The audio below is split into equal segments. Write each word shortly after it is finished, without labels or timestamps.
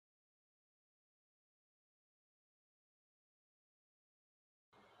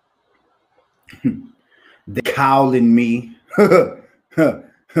They calling me.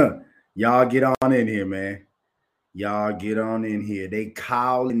 Y'all get on in here, man. Y'all get on in here. They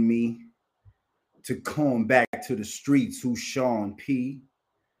calling me to come back to the streets. Who's Sean P,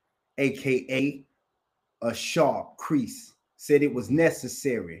 aka a sharp crease, said it was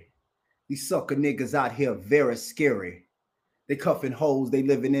necessary. These sucker niggas out here very scary. They cuffing hoes, they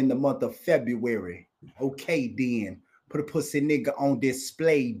living in the month of February. Okay, then. Put a pussy nigga on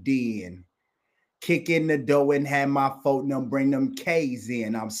display, then. Kick in the door and have my phone number, bring them K's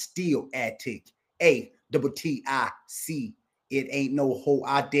in. I'm still attic. A-double-T-I-C. It ain't no hoe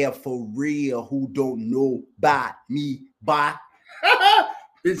out there for real who don't know about me. Bye.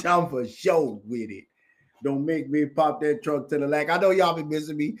 Bitch, I'm for sure with it. Don't make me pop that truck to the leg. I know y'all been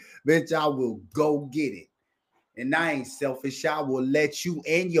missing me. Bitch, I will go get it. And I ain't selfish. I will let you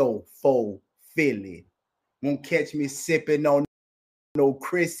and your foe feel it. Won't catch me sipping on no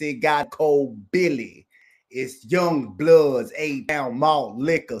Chrissy got cold Billy. It's young bloods, 8-pound malt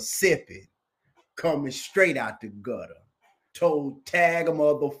liquor sipping. Coming straight out the gutter. Told tag a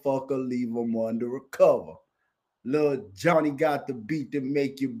motherfucker, leave him under a cover. Lil Johnny got the beat to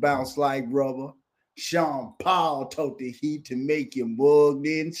make you bounce like rubber. Sean Paul told the heat to make you mugged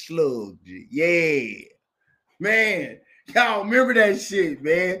and slugged. Yeah. Man, y'all remember that shit,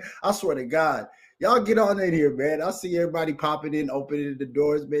 man. I swear to God. Y'all get on in here, man. I see everybody popping in, opening the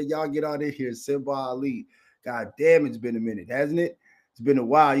doors, man. Y'all get on in here. Simba Ali. God damn, it's been a minute, hasn't it? It's been a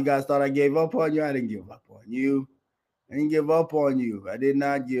while. You guys thought I gave up on you? I didn't give up on you. I didn't give up on you. I did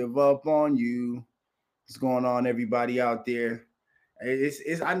not give up on you. What's going on, everybody out there?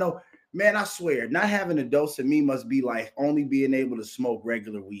 It's I know, man, I swear, not having a dose of me must be like only being able to smoke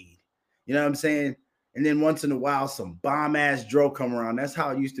regular weed. You know what I'm saying? And then once in a while, some bomb-ass dro come around. That's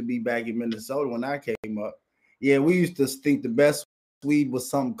how it used to be back in Minnesota when I came up. Yeah, we used to think the best weed was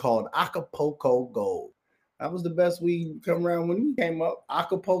something called Acapulco Gold. That was the best weed come around when we came up,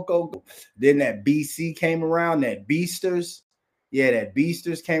 Acapulco Gold. Then that BC came around, that Beasters. Yeah, that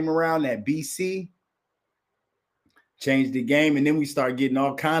Beasters came around, that BC. Changed the game, and then we start getting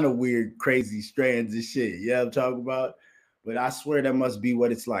all kind of weird, crazy strands and shit. Yeah, I'm talking about. But I swear that must be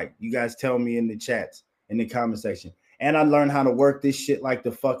what it's like. You guys tell me in the chats, in the comment section. And I learned how to work this shit like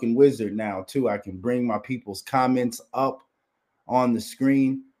the fucking wizard now, too. I can bring my people's comments up on the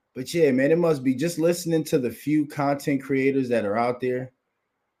screen. But yeah, man, it must be just listening to the few content creators that are out there.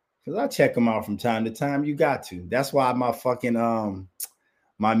 Because I check them out from time to time. You got to. That's why my fucking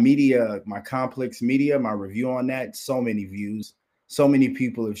my media, my complex media, my review on that, so many views. So many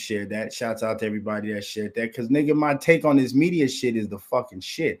people have shared that. Shouts out to everybody that shared that. Because, nigga, my take on this media shit is the fucking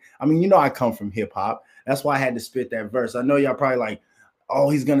shit. I mean, you know I come from hip-hop. That's why I had to spit that verse. I know y'all probably like, oh,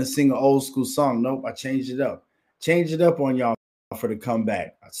 he's going to sing an old school song. Nope, I changed it up. Changed it up on y'all for the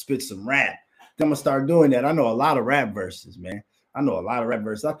comeback. I spit some rap. Then I'm going to start doing that. I know a lot of rap verses, man. I know a lot of rap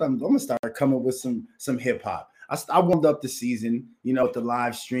verses. I thought I'm going to start coming with some hip-hop. I warmed up the season, you know, with the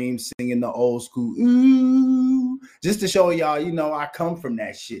live stream, singing the old school, ooh, just to show y'all, you know, I come from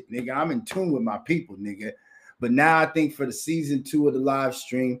that shit, nigga. I'm in tune with my people, nigga. But now I think for the season 2 of the live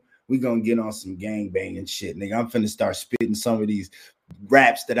stream, we're going to get on some gangbanging shit, nigga. I'm finna start spitting some of these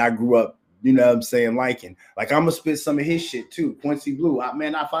raps that I grew up, you know what I'm saying, liking. Like, I'm going to spit some of his shit, too. Quincy Blue.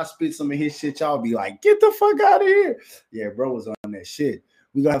 Man, if I spit some of his shit, y'all be like, get the fuck out of here. Yeah, bro was on that shit.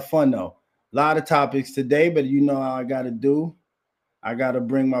 We going to have fun, though. A lot of topics today, but you know how I got to do? I got to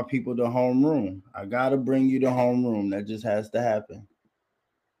bring my people to homeroom. I got to bring you to homeroom. That just has to happen.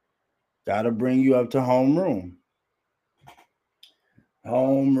 Got to bring you up to homeroom.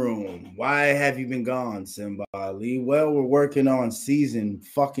 Homeroom. Why have you been gone, Simba Ali? Well, we're working on season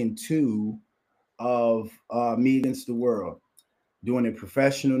fucking 2 of Me Against the World. Doing it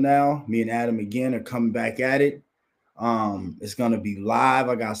professional now. Me and Adam again are coming back at it. It's gonna be live.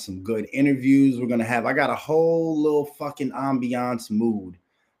 I got some good interviews. I got a whole little fucking ambiance mood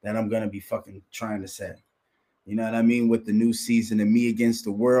that I'm gonna be fucking trying to set. You know what I mean? With the new season of Me Against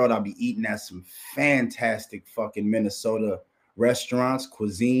the World, I'll be eating at some fantastic fucking Minnesota restaurants,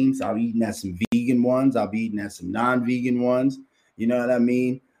 cuisines. I'll be eating at some vegan ones. I'll be eating at some non-vegan ones. You know what I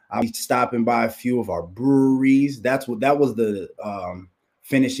mean? I'll be stopping by a few of our breweries. That was the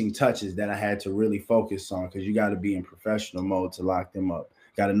finishing touches that I had to really focus on, because you got to be in professional mode to lock them up.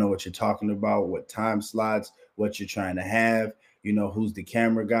 Got to know what you're talking about, what time slots, what you're trying to have, you know, who's the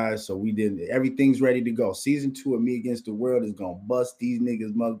camera guy. So everything's ready to go. Season 2 of Me Against the World is going to bust these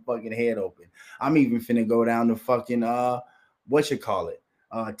niggas motherfucking head open. I'm even finna go down to fucking,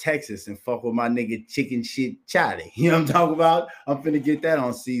 Texas and fuck with my nigga Chicken Shit Chatty. You know what I'm talking about? I'm finna get that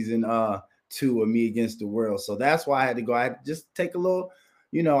on season 2 of Me Against the World. So that's why I had to go. I had to just take a little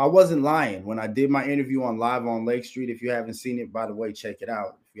I wasn't lying when I did my interview on Live on Lake Street. If you haven't seen it, by the way, check it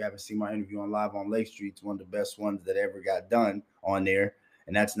out. If you haven't seen my interview on Live on Lake Street, it's one of the best ones that ever got done on there.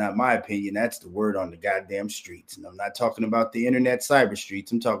 And that's not my opinion. That's the word on the goddamn streets. And I'm not talking about the internet cyber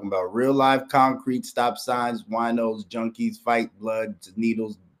streets. I'm talking about real life concrete, stop signs, winos, junkies, fight, blood,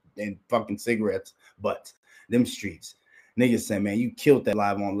 needles, and fucking cigarettes. But them streets. Niggas say, man, you killed that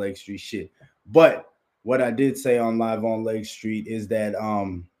Live on Lake Street shit. But what I did say on Live on Lake Street is that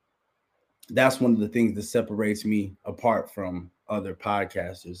that's one of the things that separates me apart from other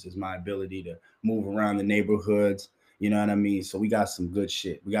podcasters is my ability to move around the neighborhoods. You know what I mean? So we got some good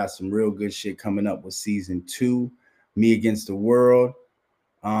shit. We got some real good shit coming up with season 2, Me Against the World.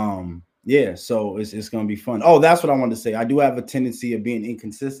 Yeah, so it's gonna be fun. Oh, that's what I wanted to say. I do have a tendency of being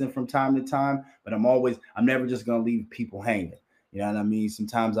inconsistent from time to time, but I'm never just gonna leave people hanging. You know what I mean?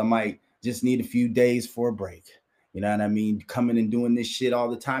 Sometimes I might just need a few days for a break. You know what I mean? Coming and doing this shit all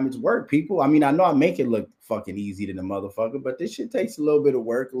the time. It's work, people. I mean, I know I make it look fucking easy to the motherfucker, but this shit takes a little bit of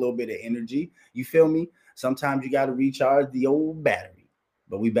work, a little bit of energy. You feel me? Sometimes you got to recharge the old battery.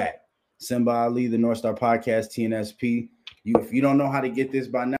 But we back. Simba Ali, the North Star Podcast, TNSP. If you don't know how to get this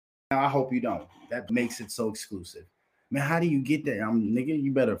by now, I hope you don't. That makes it so exclusive. Man, how do you get that? Nigga,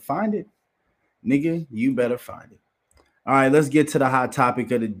 you better find it. Nigga, you better find it. All right, let's get to the hot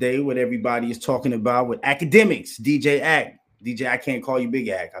topic of the day, what everybody is talking about with Akademiks, DJ Ak. DJ, I can't call you Big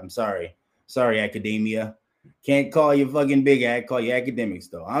Ak. I'm sorry. Sorry, Academia. Can't call you fucking Big Ak. Call you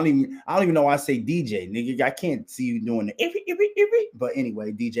Akademiks, though. I don't even know why I say DJ, nigga. I can't see you doing the But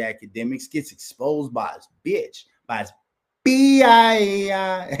anyway, DJ Akademiks gets exposed by his bitch, by his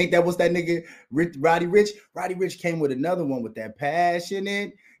B.I.I. Ain't that what's that nigga Roddy Rich? Roddy Rich came with another one with that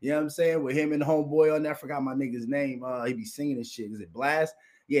passionate. You know what I'm saying? With him and the homeboy on there. I forgot my nigga's name. He be singing and shit. Is it Blast?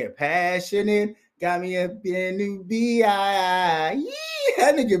 Yeah, passionate. Got me a new B.I.I. Yeah,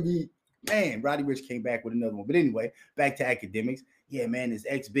 that nigga be. Man, Roddy Rich came back with another one. But anyway, back to Akademiks. Yeah, man, his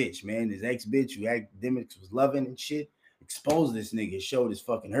ex-bitch, who Akademiks was loving and shit, exposed this nigga, showed his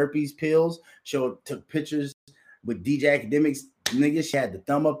fucking herpes pills, took pictures with DJ Akademiks, nigga. She had the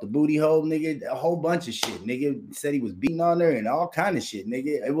thumb up the booty hole, nigga. A whole bunch of shit, nigga. Said he was beating on her and all kind of shit,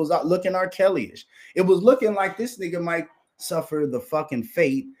 nigga. It was looking R. Kelly-ish. It was looking like this nigga might suffer the fucking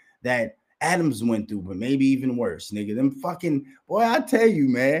fate that Adams went through, but maybe even worse, nigga. Them fucking, boy, I tell you,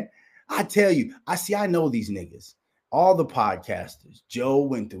 man. I know these niggas. All the podcasters. Joe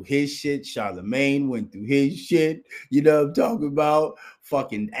went through his shit. Charlemagne went thugh his shit. You know what I'm talking about?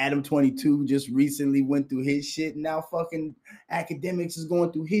 Fucking Adam 22 just recently went through his shit. And now fucking Akademiks is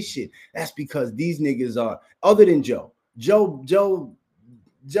going through his shit. That's because these niggas are, other than Joe, you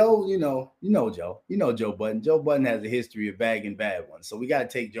know Joe Budden. Joe Budden has a history of bagging bad ones. So we got to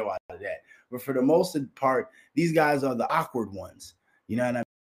take Joe out of that. But for the most part, these guys are the awkward ones. You know what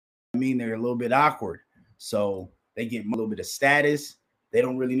I mean? They're a little bit awkward. So they get a little bit of status. They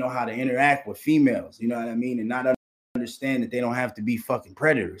don't really know how to interact with females. You know what I mean? And not understand that they don't have to be fucking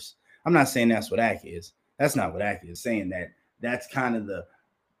predators. I'm not saying that's what Ak is. That's not what Ak is. Saying that that's kind of the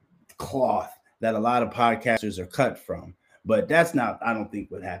cloth that a lot of podcasters are cut from. But that's not, I don't think,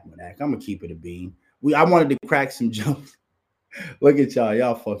 what happened with Ak. I'm going to keep it a bean. I wanted to crack some jokes. Look at y'all.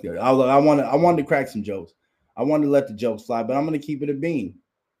 Y'all fucked up. I wanted to crack some jokes. I wanted to let the jokes fly, but I'm going to keep it a bean.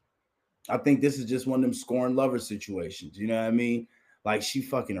 I think this is just one of them scorn lover situations. You know what I mean? Like, she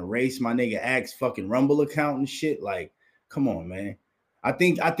fucking erased my nigga Ak's fucking Rumble account and shit. Like, come on, man. I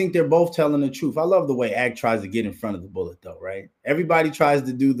think they're both telling the truth. I love the way Ak tries to get in front of the bullet, though, right? Everybody tries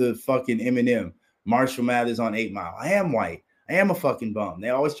to do the fucking Eminem, Marshall Mathers on 8 Mile. I am white. I am a fucking bum. They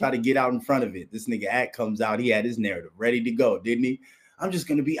always try to get out in front of it. This nigga Ak comes out. He had his narrative ready to go, didn't he? I'm just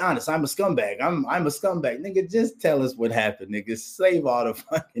going to be honest. I'm a scumbag. I'm a scumbag. Nigga, just tell us what happened, nigga. Save all the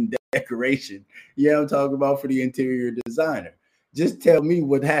fucking decoration. Yeah, I'm talking about for the interior designer. Just tell me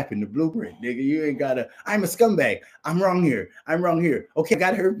what happened, the blueprint, nigga. You ain't got to, I'm a scumbag. I'm wrong here. Okay, I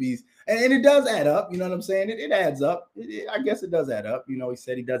got herpes. And it does add up. You know what I'm saying? It adds up. I guess it does add up. You know, he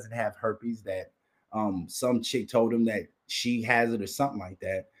said he doesn't have herpes, that some chick told him that she has it or something like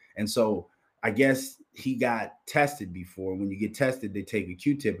that. And so I guess he got tested before. When you get tested, they take a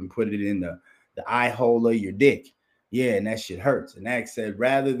Q-tip and put it in the eye hole of your dick. Yeah, and that shit hurts. And Ak said,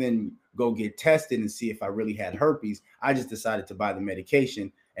 rather than go get tested and see if I really had herpes, I just decided to buy the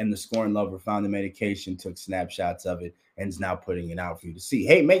medication. And the scorn lover found the medication, took snapshots of it, and is now putting it out for you to see.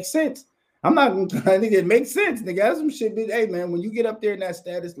 Hey, makes sense. I'm not, nigga, it makes sense, nigga. That's some shit. Hey, man, when you get up there in that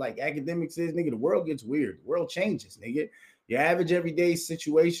status like Akademiks is, nigga, the world gets weird. The world changes, nigga. Your average everyday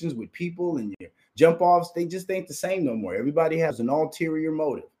situations with people and your jump offs, they just ain't the same no more. Everybody has an ulterior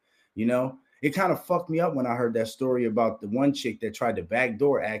motive, you know? It kind of fucked me up when I heard that story about the one chick that tried to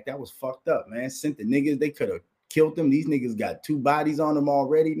backdoor act. That was fucked up, man. Sent the niggas, they could have killed them. These niggas got 2 bodies on them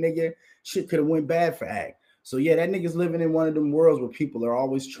already, nigga. Shit could have went bad for act. So yeah, that nigga's living in one of them worlds where people are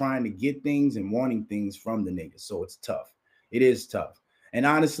always trying to get things and wanting things from the niggas. So it's tough. It is tough. And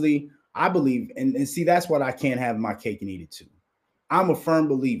honestly, I believe, and see, that's what I can't have my cake and eat it too. I'm a firm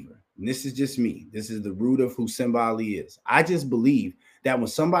believer, and this is just me. This is the root of who Simba Ali is. I just believe that when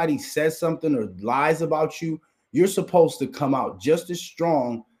somebody says something or lies about you, you're supposed to come out just as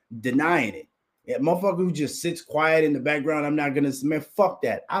strong denying it. Yeah, motherfucker who just sits quiet in the background, I'm not gonna, man, fuck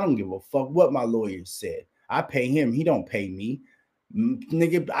that. I don't give a fuck what my lawyer said. I pay him. He don't pay me.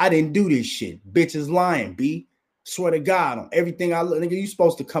 Nigga, I didn't do this shit. Bitch is lying, B. Swear to God on everything I look. Nigga, you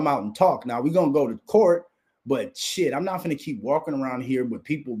supposed to come out and talk. Now we gonna go to court, but shit, I'm not gonna keep walking around here with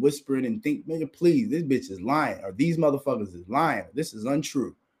people whispering and think, nigga, please, this bitch is lying, or these motherfuckers is lying. This is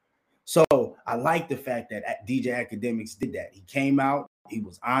untrue. So I like the fact that DJ Akademiks did that. He came out, he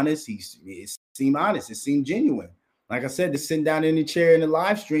was honest, it seemed honest, it seemed genuine. Like I said, to sitting down in the chair in the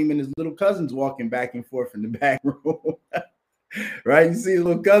live stream and his little cousin's walking back and forth in the back room. Right? You see his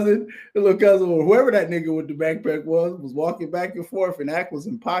little cousin, or whoever that nigga with the backpack was walking back and forth, and Ack was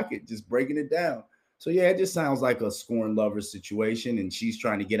in pocket, just breaking it down. So yeah, it just sounds like a scorn lover situation, and she's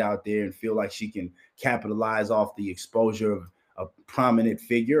trying to get out there and feel like she can capitalize off the exposure of a prominent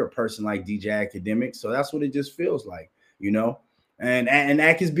figure, a person like DJ Akademiks. So that's what it just feels like, you know. And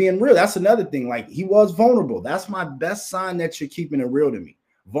Ack is being real. That's another thing. Like, he was vulnerable. That's my best sign that you're keeping it real to me.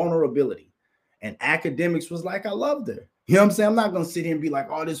 Vulnerability. And Akademiks was like, I loved her. You know what I'm saying? I'm not going to sit here and be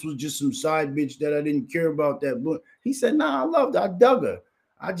like, oh, this was just some side bitch that I didn't care about that. But he said, nah, I loved her. I dug her.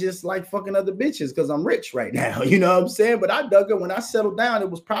 I just like fucking other bitches because I'm rich right now. You know what I'm saying? But I dug her. When I settled down,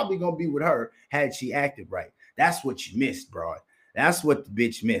 it was probably going to be with her had she acted right. That's what you missed, bro. That's what the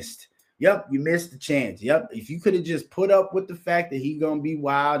bitch missed. Yep, you missed the chance. Yep, if you could have just put up with the fact that he going to be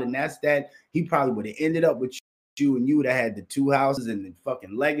wild and that's that, he probably would have ended up with you, and you would have had the 2 houses and the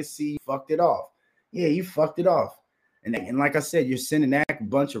fucking legacy. You fucked it off. Yeah, you fucked it off. And like I said, you're sending Ack a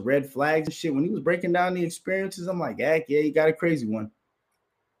bunch of red flags and shit. When he was breaking down the experiences, I'm like, Ack, yeah, you got a crazy one.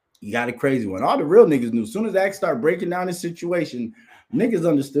 You got a crazy one. All the real niggas knew. As soon as Ack started breaking down his situation, niggas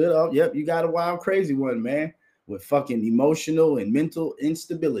understood. Oh, yep, you got a wild, crazy one, man, with fucking emotional and mental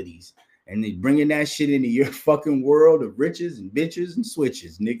instabilities. And they bringing that shit into your fucking world of riches and bitches and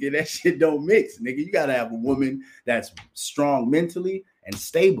switches, nigga. That shit don't mix, nigga. You got to have a woman that's strong mentally and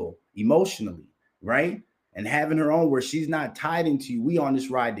stable emotionally, right? And having her own where she's not tied into you. We on this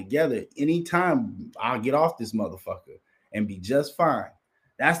ride together. Anytime I'll get off this motherfucker and be just fine.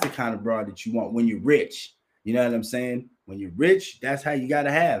 That's the kind of broad that you want when you're rich. You know what I'm saying? When you're rich, that's how you got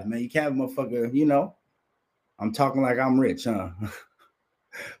to have, man. You can't have a motherfucker, you know. I'm talking like I'm rich, huh?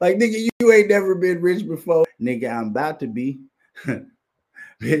 Like, nigga, you ain't never been rich before. Nigga, I'm about to be.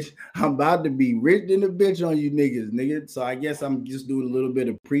 Bitch, I'm about to be rich than a bitch on you niggas, nigga. So I guess I'm just doing a little bit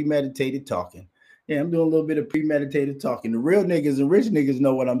of premeditated talking. Yeah, I'm doing a little bit of premeditated talking. The real niggas and rich niggas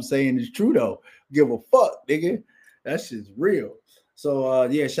know what I'm saying is true, though. Give a fuck, nigga. That shit's real. So,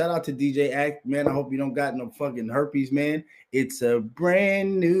 yeah, shout out to DJ Ack, man. I hope you don't got no fucking herpes, man. It's a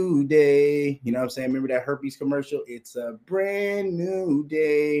brand new day. You know what I'm saying? Remember that herpes commercial? It's a brand new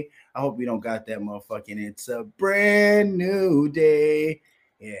day. I hope you don't got that motherfucking it's a brand new day.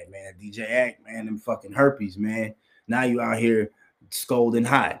 Yeah, man, DJ Ack, man, them fucking herpes, man. Now you out here scolding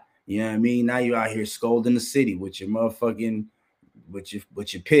hot. You know what I mean? Now you out here scolding the city with your motherfucking, with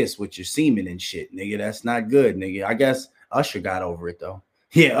your piss, with your semen and shit, nigga. That's not good, nigga. I guess Usher got over it, though.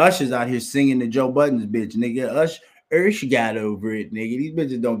 Yeah, Usher's out here singing to Joe Budden's bitch, nigga. Usher got over it, nigga. These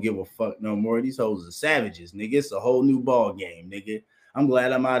bitches don't give a fuck no more. These hoes are savages, nigga. It's a whole new ball game, nigga. I'm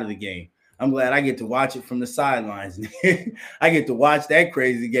glad I'm out of the game. I'm glad I get to watch it from the sidelines. I get to watch that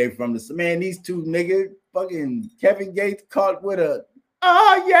crazy game from the, man, these two, nigga, fucking Kevin Gates caught with a,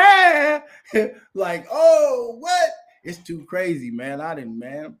 oh, yeah. Like, oh, what? It's too crazy, man.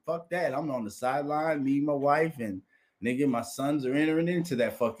 Man, fuck that. I'm on the sideline, me, my wife, and nigga, my sons are entering into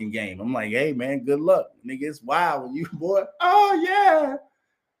that fucking game. I'm like, hey, man, good luck. Nigga, it's wild when you, boy. Oh, yeah.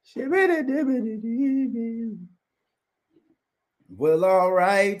 Well, all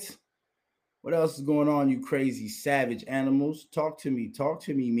right. What else is going on, you crazy savage animals? Talk to me,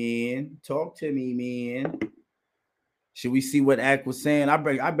 man. Talk to me, man. Should we see what Ack was saying?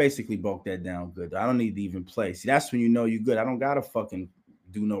 I basically broke that down good. I don't need to even play. See, that's when you know you're good. I don't gotta fucking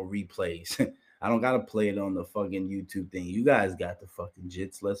do no replays. I don't gotta play it on the fucking YouTube thing. You guys got the fucking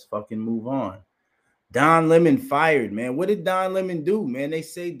jits. Let's fucking move on. Don Lemon fired, man. What did Don Lemon do, man? They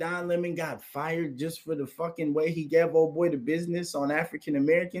say Don Lemon got fired just for the fucking way he gave old boy the business on African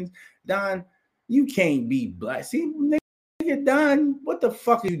Americans. Don, you can't be black. See, nigga, Don, what the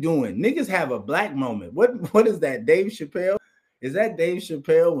fuck are you doing? Niggas have a black moment. What is that, Dave Chappelle? Is that Dave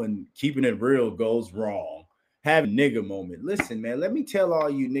Chappelle when keeping it real goes wrong? Have a nigga moment. Listen, man, let me tell all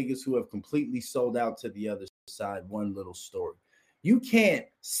you niggas who have completely sold out to the other side one little story. You can't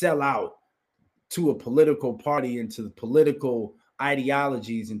sell out to a political party, into political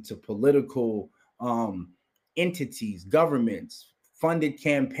ideologies, into political entities, governments, funded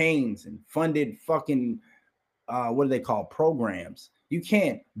campaigns, and funded fucking what do they call programs. You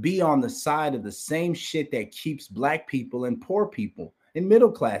can't be on the side of the same shit that keeps black people and poor people and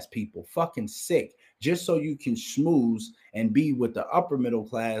middle class people fucking sick just so you can schmooze and be with the upper middle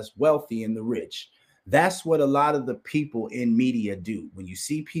class, wealthy, and the rich. That's what a lot of the people in media do. When you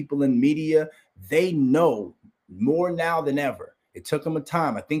see people in media, they know more now than ever. It took them a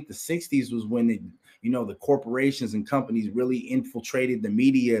time. I think the 60s was when the corporations and companies really infiltrated the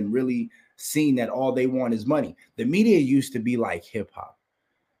media and really seen that all they want is money. The media used to be like hip hop.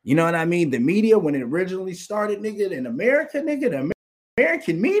 You know what I mean? The media, when it originally started, nigga, in America, nigga, the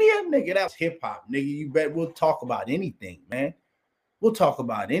American media, nigga, that's hip hop. Nigga, you bet we'll talk about anything, man. We'll talk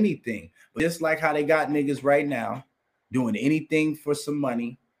about anything. But just like how they got niggas right now doing anything for some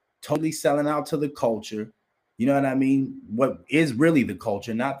money, totally selling out to the culture. You know what I mean? What is really the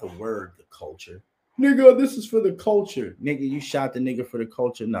culture, not the word, the culture. Nigga, this is for the culture. Nigga, you shot the nigga for the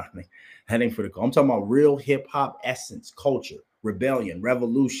culture. Nah, nigga, that ain't for the culture. I'm talking about real hip hop essence, culture, rebellion,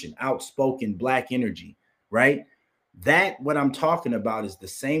 revolution, outspoken black energy, right? That, what I'm talking about, is the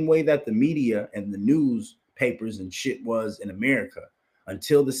same way that the media and the newspapers and shit was in America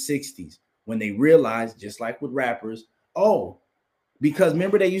until the 60s, when they realized, just like with rappers, because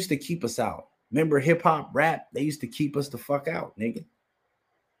remember, they used to keep us out. Remember hip hop, rap, they used to keep us the fuck out, nigga.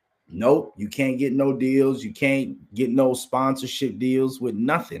 Nope, you can't get no deals. You can't get no sponsorship deals with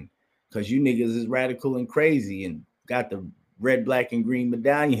nothing because you niggas is radical and crazy and got the red, black, and green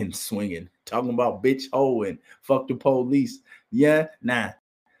medallion swinging, talking about bitch hoe and fuck the police. Yeah, nah,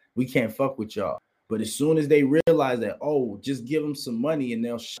 we can't fuck with y'all. But as soon as they realize that, just give them some money and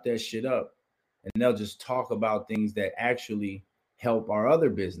they'll shut that shit up and they'll just talk about things that actually help our other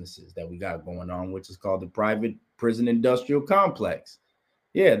businesses that we got going on, which is called the private prison industrial complex.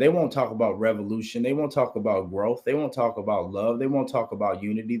 Yeah, they won't talk about revolution. They won't talk about growth. They won't talk about love. They won't talk about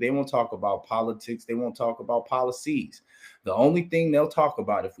unity. They won't talk about politics. They won't talk about policies. The only thing they'll talk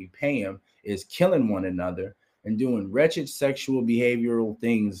about if we pay them is killing one another and doing wretched sexual behavioral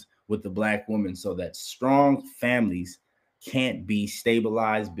things with the black woman so that strong families can't be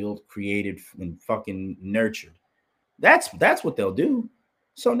stabilized, built, created, and fucking nurtured. That's what they'll do.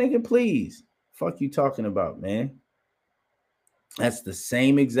 So, nigga, please, fuck you talking about, man. That's the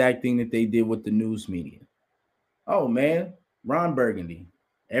same exact thing that they did with the news media. Oh, man, Ron Burgundy.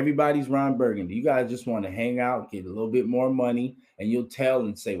 Everybody's Ron Burgundy. You guys just want to hang out, get a little bit more money, and you'll tell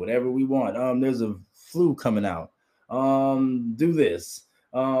and say whatever we want. There's a flu coming out. Do this.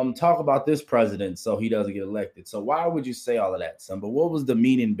 Talk about this president so he doesn't get elected. So why would you say all of that, son? But what was the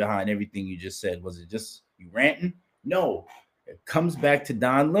meaning behind everything you just said? Was it just you ranting? No. It comes back to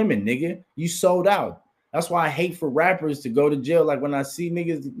Don Lemon, nigga. You sold out. That's why I hate for rappers to go to jail. Like when I see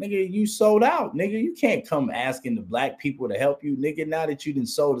niggas, nigga, you sold out, nigga. You can't come asking the black people to help you, nigga, now that you done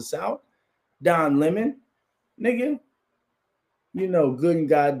sold us out. Don Lemon, nigga. You know good and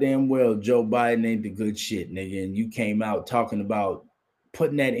goddamn well Joe Biden ain't the good shit, nigga. And you came out talking about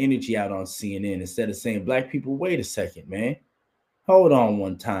putting that energy out on CNN instead of saying, black people, wait a second, man. Hold on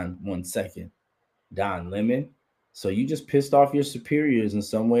one second, Don Lemon. So you just pissed off your superiors in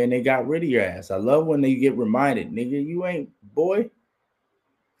some way and they got rid of your ass. I love when they get reminded, nigga, you ain't, boy.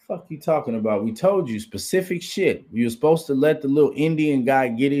 Fuck you talking about? We told you specific shit. You were supposed to let the little Indian guy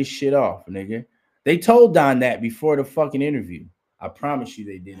get his shit off, nigga. They told Don that before the fucking interview. I promise you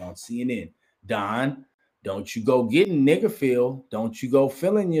they did on CNN. Don, don't you go getting nigga feel. Don't you go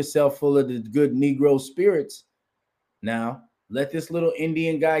filling yourself full of the good Negro spirits. Now, let this little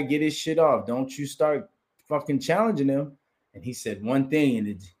Indian guy get his shit off. Don't you start fucking challenging him. And he said one thing, and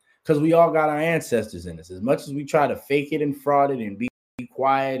it's because we all got our ancestors in us. As much as we try to fake it and fraud it and be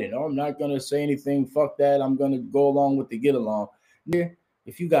quiet and I'm not gonna say anything, fuck that, I'm gonna go along with the get along. Yeah,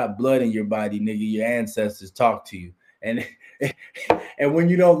 if you got blood in your body, nigga, your ancestors talk to you. And when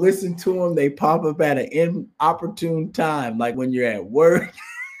you don't listen to them, they pop up at an inopportune time, like when you're at work.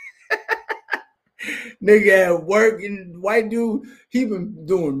 Nigga at work, and white dude, he been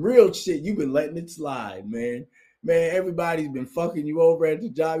doing real shit. You been letting it slide, man. Man, everybody's been fucking you over at the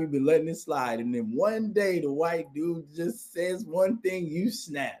job. You've been letting it slide. And then one day the white dude just says one thing, you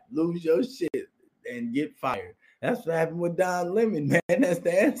snap, lose your shit, and get fired. That's what happened with Don Lemon, man. That's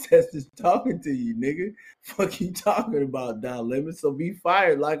the ancestors talking to you, nigga. Fuck you talking about, Don Lemon. So be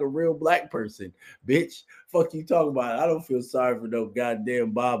fired like a real black person, bitch. Fuck you talking about. I don't feel sorry for no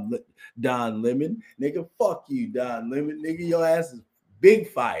goddamn Don Lemon. Nigga, fuck you, Don Lemon. Nigga, your ass is big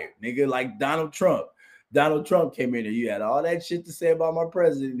fired, nigga, like Donald Trump. Donald Trump came in and you had all that shit to say about my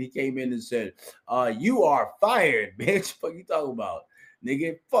president. He came in and said, you are fired, bitch. Fuck you talking about?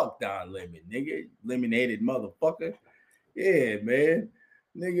 Nigga, fuck Don Lemon, nigga. Lemonaded motherfucker. Yeah, man.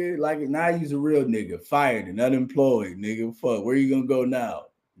 Nigga, like now he's a real nigga. Fired and unemployed, nigga. Fuck, where you gonna go now,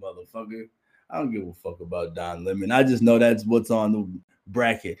 motherfucker? I don't give a fuck about Don Lemon. I just know that's what's on the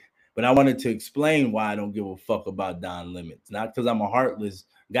bracket. But I wanted to explain why I don't give a fuck about Don Lemon. It's not because I'm a heartless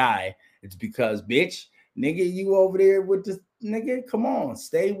guy. It's because, bitch, nigga, you over there with this nigga. Come on,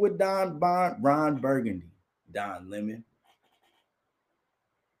 stay with Ron Burgundy, Don Lemon.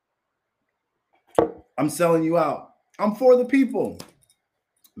 I'm selling you out. I'm for the people.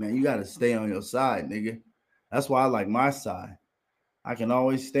 Man, you got to stay on your side, nigga. That's why I like my side. I can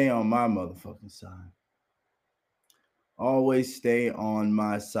always stay on my motherfucking side. Always stay on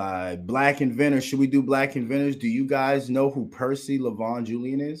my side. Black inventors. Should we do black inventors? Do you guys know who Percy LaVon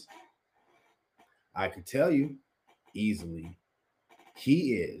Julian is? I could tell you easily.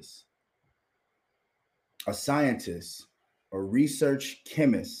 He is a scientist, a research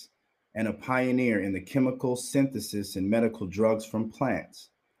chemist, and a pioneer in the chemical synthesis and medical drugs from plants.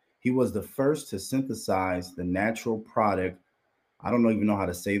 He was the first to synthesize the natural product. I don't even know how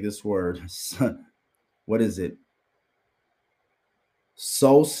to say this word. What is it?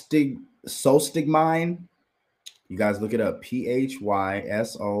 Sostigmine. You guys look it up.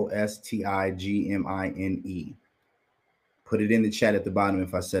 Physostigmine. Put it in the chat at the bottom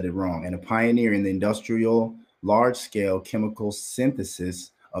if I said it wrong. And a pioneer in the industrial large-scale chemical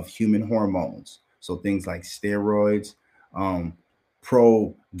synthesis of human hormones. So things like steroids,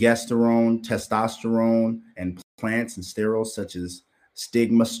 progesterone, testosterone, and plants and sterols such as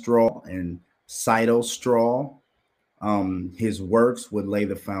stigmastrol and cytostrol. His works would lay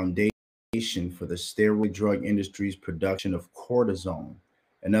the foundation for the steroid drug industry's production of cortisone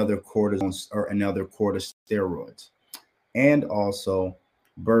and other corticosteroids, and also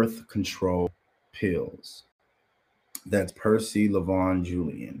birth control pills. That's Percy LaVon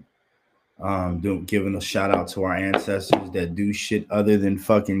Julian. Giving a shout out to our ancestors that do shit other than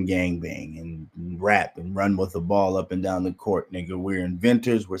fucking gangbang and rap and run with the ball up and down the court, nigga. We're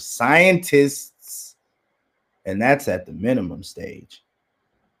inventors, we're scientists, and that's at the minimum stage.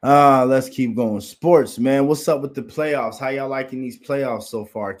 Let's keep going. Sports, man. What's up with the playoffs? How y'all liking these playoffs so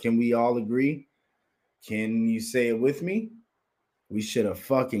far? Can we all agree? Can you say it with me? We should have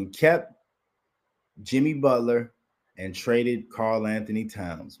fucking kept Jimmy Butler and traded Karl Anthony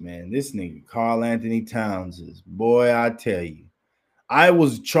Towns, man. This nigga, Karl Anthony Towns, is, boy, I tell you. I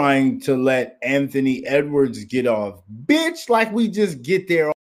was trying to let Anthony Edwards get off. Bitch, like we just get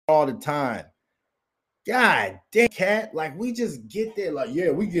there all the time. God damn, cat. Like we just get there. Like,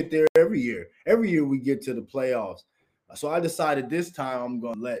 yeah, we get there every year. Every year we get to the playoffs. So I decided this time I'm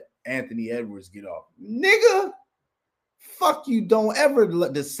going to let Anthony Edwards get off. Nigga, fuck you. Don't ever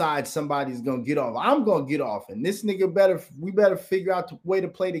decide somebody's going to get off. I'm going to get off. And this nigga we better figure out the way to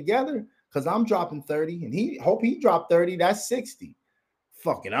play together because I'm dropping 30 and he dropped 30. That's 60.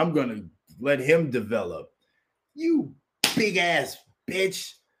 Fuck it. I'm going to let him develop. You big ass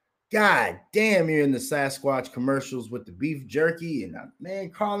bitch. God damn, you're in the Sasquatch commercials with the beef jerky. And man,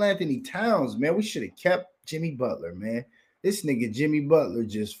 Karl Anthony Towns, man, we should have kept Jimmy Butler, man. This nigga Jimmy Butler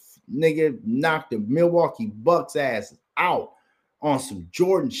just knocked the Milwaukee Bucks ass out on some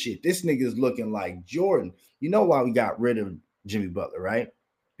Jordan shit. This nigga's looking like Jordan. You know why we got rid of Jimmy Butler, right?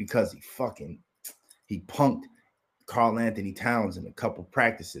 Because he punked Karl Anthony Towns in a couple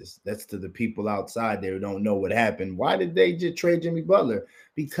practices. That's to the people outside there who don't know what happened. Why did they just trade Jimmy Butler?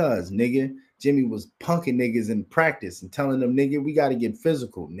 Because, nigga, Jimmy was punking niggas in practice and telling them, nigga, we got to get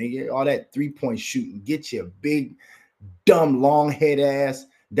physical, nigga. All that three-point shooting, get your big, dumb, long head ass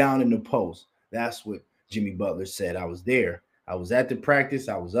down in the post. That's what Jimmy Butler said. I was there. I was at the practice.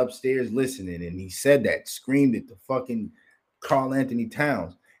 I was upstairs listening, and he said that, screamed at the fucking Karl Anthony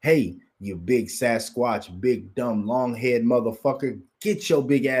Towns. Hey, you big Sasquatch, big, dumb, long-head motherfucker, get your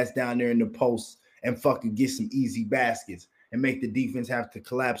big ass down there in the post and fucking get some easy baskets and make the defense have to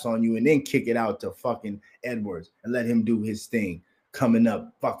collapse on you and then kick it out to fucking Edwards and let him do his thing. Coming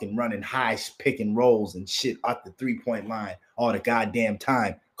up, fucking running high pick and rolls and shit at the three-point line all the goddamn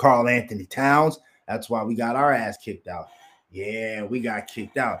time. Karl Anthony Towns, That's why we got our ass kicked out. Yeah, we got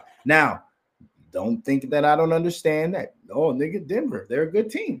kicked out. Now, don't think that I don't understand that. Oh, nigga, Denver, they're a good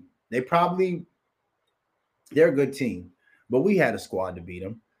team. They're a good team, but we had a squad to beat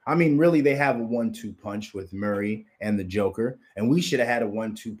them. I mean, really, they have a 1-2 punch with Murray and the Joker, and we should have had a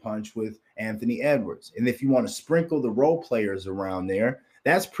 1-2 punch with Anthony Edwards. And if you want to sprinkle the role players around there,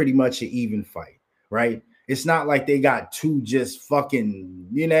 that's pretty much an even fight, right? It's not like they got two just fucking,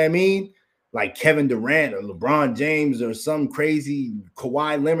 you know what I mean? Like Kevin Durant or LeBron James or some crazy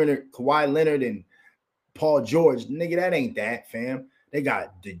Kawhi Leonard and Paul George. Nigga, that ain't that, fam. They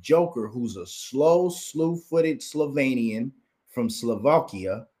got the Joker, who's a slow, slew-footed Slovenian from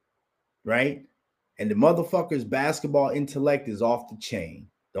Slovakia, right? And the motherfucker's basketball intellect is off the chain.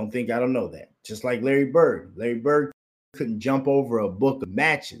 Don't think I don't know that. Just like Larry Bird. Larry Bird couldn't jump over a book of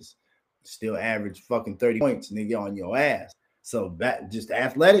matches. Still average fucking 30 points, nigga, on your ass. So that just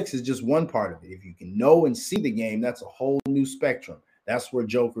athletics is just one part of it. If you can know and see the game, that's a whole new spectrum. That's where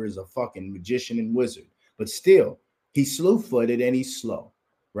Joker is a fucking magician and wizard. But still, he's slew-footed and he's slow,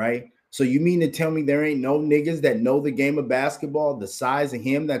 right? So you mean to tell me there ain't no niggas that know the game of basketball the size of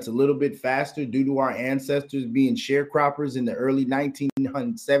him that's a little bit faster due to our ancestors being sharecroppers in the early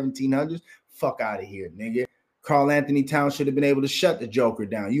 1700s? Fuck out of here, nigga. Karl Anthony Towns should have been able to shut the Joker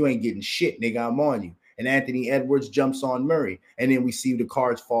down. You ain't getting shit, nigga. I'm on you. And Anthony Edwards jumps on Murray. And then we see the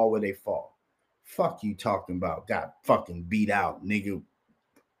cards fall where they fall. Fuck you talking about. Got fucking beat out, nigga.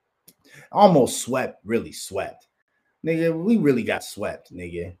 Almost swept, really swept. Nigga, we really got swept,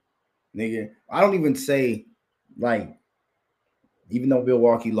 nigga. I don't even say, like, even though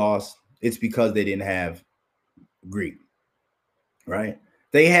Milwaukee lost, it's because they didn't have Greek, right?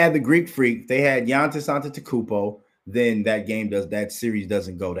 They had the Greek freak. They had Giannis Antetokounmpo. Then that series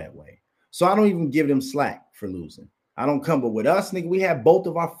doesn't go that way. So I don't even give them slack for losing. I don't come, but with us, nigga, we had both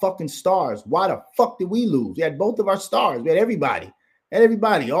of our fucking stars. Why the fuck did we lose? We had both of our stars. We had everybody.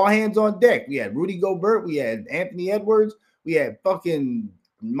 All hands on deck. We had Rudy Gobert. We had Anthony Edwards. We had fucking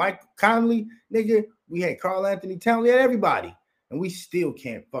Mike Conley, nigga. We had Karl Anthony Towns. We had everybody. And we still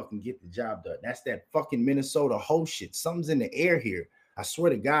can't fucking get the job done. That's that fucking Minnesota hoe shit. Something's in the air here. I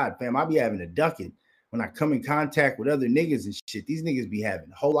swear to God, fam, I be having to duck it when I come in contact with other niggas and shit. These niggas be having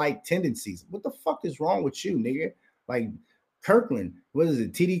whole-like tendencies. What the fuck is wrong with you, nigga? Like Kirkland, what is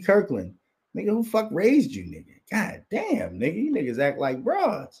it? TD Kirkland. Nigga, who fuck raised you, nigga? God damn, nigga. You niggas act like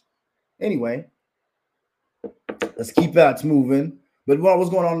bras. Anyway, let's keep that moving. But what's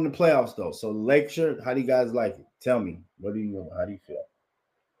going on in the playoffs, though? So the Lake Show, how do you guys like it? Tell me. How do you feel?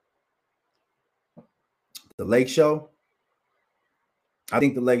 The Lake Show? I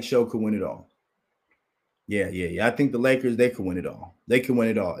think the Lake Show could win it all. Yeah. I think the Lakers, they could win it all.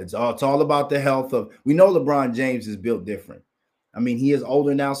 It's all about the health of. We know LeBron James is built different. I mean, he is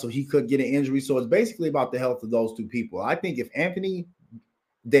older now, so he could get an injury. So it's basically about the health of those two people. I think if Anthony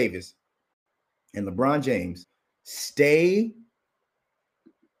Davis and LeBron James stay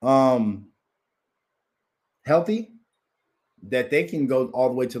healthy, that they can go all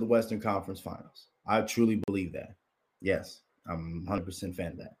the way to the Western Conference Finals. I truly believe that. Yes, I'm 100%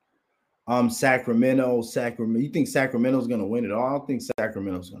 fan of that. Sacramento. You think Sacramento's going to win it all? I don't think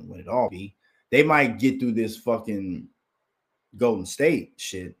Sacramento's going to win it all, B. They might get through this fucking Golden State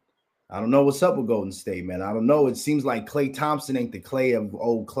shit. I don't know what's up with Golden State, man. I don't know. It seems like Klay Thompson ain't the Klay of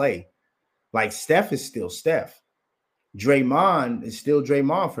old Klay. Like Steph is still Steph. Draymond is still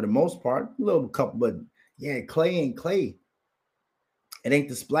Draymond for the most part. A little couple, but yeah, Klay ain't Klay. It ain't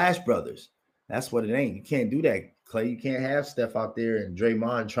the Splash Brothers. That's what it ain't. You can't do that, Klay. You can't have Steph out there and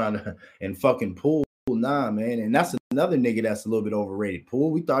Draymond trying to and fucking Poole. Nah, man. And that's another nigga that's a little bit overrated.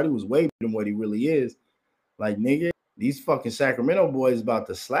 Poole, we thought he was way better than what he really is. Like, nigga, these fucking Sacramento boys about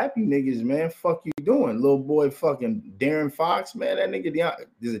to slap you niggas, man. Fuck you doing? Little boy fucking Darren Fox, man. That nigga,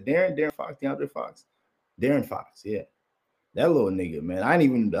 is it Darren Fox, DeAndre Fox? Darren Fox, yeah. That little nigga, man. I ain't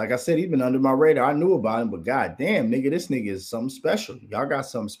even, like I said, he's been under my radar. I knew about him, but god damn, nigga, this nigga is something special. Y'all got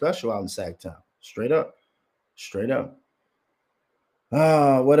something special out in Sacktown. Straight up.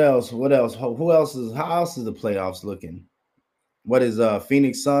 What else? How else is the playoffs looking? What is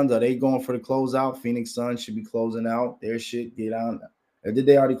Phoenix Suns? Are they going for the closeout? Phoenix Suns should be closing out their shit. Get on. Or did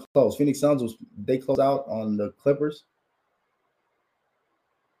they already close? Phoenix Suns they close out on the Clippers?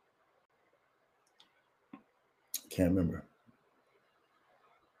 Can't remember.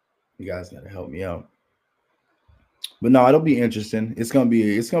 You guys gotta help me out. But no, it'll be interesting. It's gonna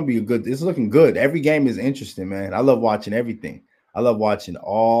be a good. It's looking good. Every game is interesting, man. I love watching everything. I love watching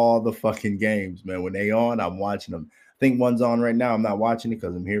all the fucking games, man. When they on, I'm watching them. I think one's on right now. I'm not watching it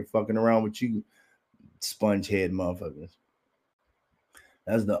because I'm here fucking around with you, sponge head motherfuckers.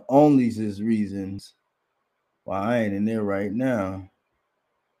 That's the only reasons why I ain't in there right now.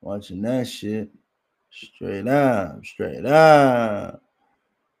 Watching that shit. Straight up, straight up,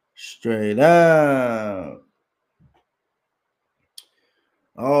 straight up.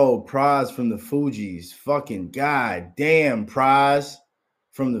 Oh, Praz from the Fugees. Fucking goddamn Praz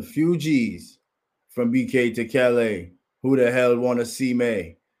from the Fugees. From BK to Calais. Who the hell wanna see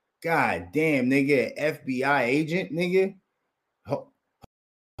me? God damn, nigga, FBI agent, nigga.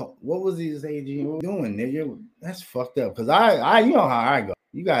 What was his agent doing, nigga? That's fucked up. Cause I, you know how I go.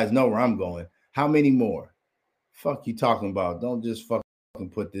 You guys know where I'm going. How many more? Fuck you talking about? Don't just fucking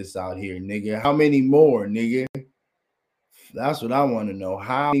put this out here, nigga. How many more, nigga? That's what I want to know.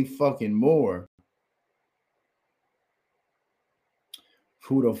 How many fucking more?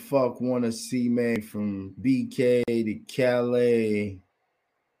 Who the fuck want to see me from BK to Calais?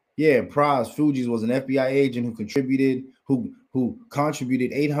 Yeah, Praz Fugees was an FBI agent who contributed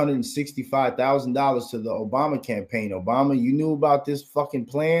 $865,000 to the Obama campaign. Obama, you knew about this fucking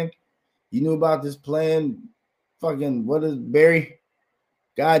plan? You knew about this plan? Fucking what is Barry?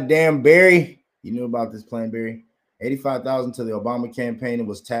 Goddamn Barry. You knew about this plan, Barry? 85,000 to the Obama campaign and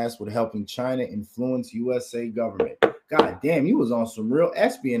was tasked with helping China influence USA government. God damn, you was on some real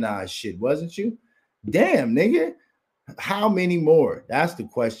espionage shit, wasn't you? Damn, nigga. How many more? That's the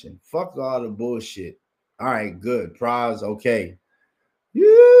question. Fuck all the bullshit. All right, good. Praz, okay.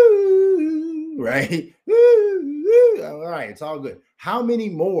 Right? All right, it's all good. How many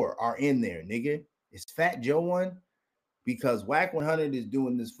more are in there, nigga? Is Fat Joe one? Because Whack 100 is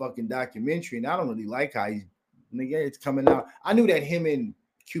doing this fucking documentary, and I don't really like how he's, nigga, it's coming out. I knew that him and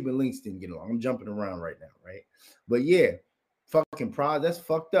Cuban Links didn't get along. I'm jumping around right now, right? But yeah, fucking Praz, that's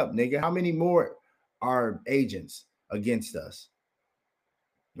fucked up, nigga. How many more are agents against us?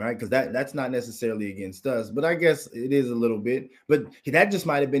 Right? Because that's not necessarily against us, but I guess it is a little bit. But that just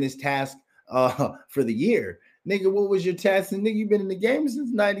might have been his task for the year. Nigga, what was your task? And nigga, you've been in the game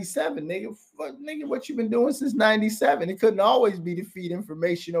since 97. Nigga, nigga, what you been doing since 97? It couldn't always be to feed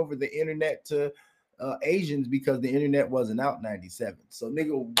information over the internet to Asians because the internet wasn't out in 97. So,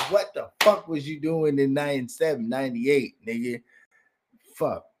 nigga, what the fuck was you doing in 97, 98, nigga?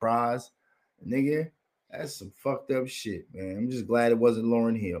 Fuck, Praz. Nigga, that's some fucked up shit, man. I'm just glad it wasn't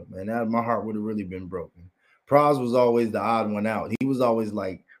Lauryn Hill, man. That my heart would have really been broken. Praz was always the odd one out. He was always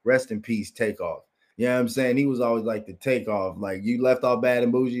like, rest in peace, Takeoff. You know what I'm saying? He was always like the Takeoff. Like, you left off Bad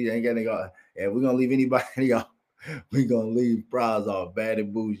and Bougie, ain't gonna go, yeah, we're gonna leave anybody off. We're gonna leave Praz off Bad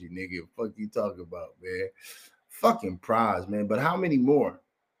and Bougie, nigga. Fuck you talking about, man. Fucking Praz, man. But how many more?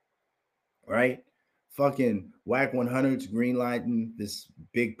 Right? Fucking Whack 100's greenlighting this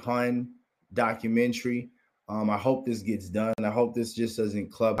Big Pun documentary. I hope this gets done. I hope this just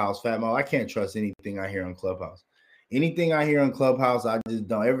doesn't Clubhouse Fat Mo. I can't trust anything I hear on Clubhouse. Anything I hear on Clubhouse, I just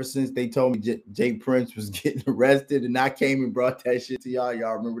don't. Ever since they told me Jay Prince was getting arrested and I came and brought that shit to y'all.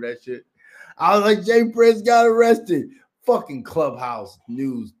 Y'all remember that shit? I was like, Jay Prince got arrested. Fucking Clubhouse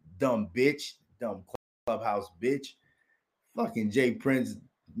news, dumb bitch. Dumb Clubhouse bitch. Fucking Jay Prince,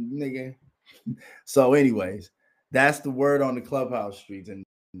 nigga. So anyways, that's the word on the Clubhouse streets. And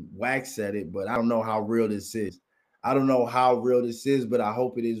Wax said it, but I don't know how real this is. I don't know how real this is, but I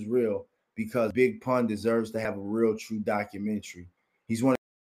hope it is real because Big Pun deserves to have a real, true documentary. He's one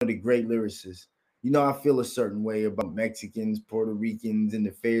of the great lyricists. You know, I feel a certain way about Mexicans, Puerto Ricans, and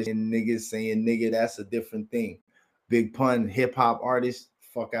the fair and niggas saying nigga, that's a different thing. Big Pun, hip hop artist,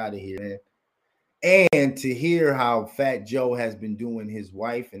 fuck out of here, man. And to hear how Fat Joe has been doing his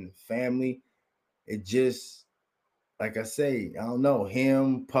wife and the family, it just, like I say, I don't know,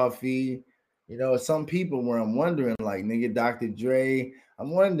 him, Puffy, you know, some people where I'm wondering, like, nigga, Dr. Dre, I'm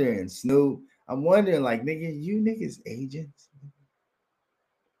wondering, Snoop, I'm wondering, like, nigga, you niggas agents?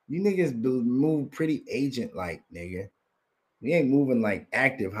 You niggas move pretty agent-like, nigga. We ain't moving like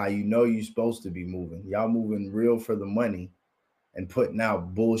active how you know you're supposed to be moving. Y'all moving real for the money and putting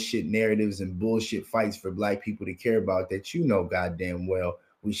out bullshit narratives and bullshit fights for black people to care about that you know goddamn well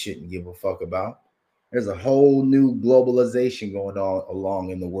we shouldn't give a fuck about. There's a whole new globalization going on along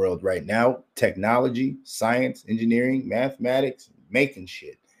in the world right now. Technology, science, engineering, mathematics, making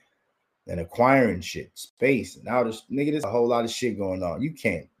shit and acquiring shit, space, and outer nigga, there's a whole lot of shit going on. You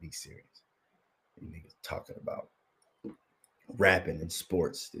can't be serious. You niggas talking about rapping and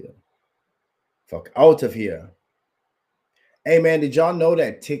sports still. Fuck out of here. Hey man, did y'all know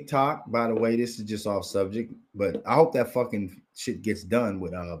that TikTok, by the way, this is just off subject, but I hope that fucking shit gets done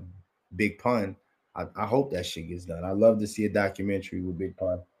with Big Pun. I hope that shit gets done. I love to see a documentary with Big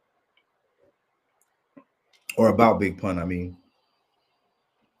Pun. Or about Big Pun, I mean.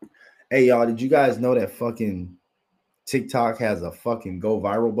 Hey y'all, did you guys know that fucking TikTok has a fucking go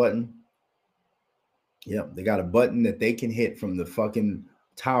viral button. Yep, they got a button that they can hit from the fucking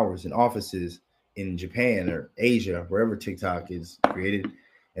towers and offices in Japan or Asia, wherever TikTok is created,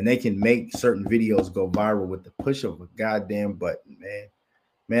 and they can make certain videos go viral with the push of a goddamn button, man.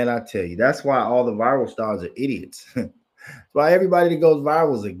 Man, I tell you, that's why all the viral stars are idiots. That's why everybody that goes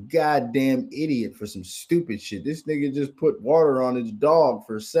viral is a goddamn idiot for some stupid shit. This nigga just put water on his dog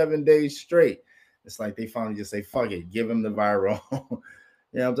for 7 days straight. It's like they finally just say, fuck it, give him the viral. You know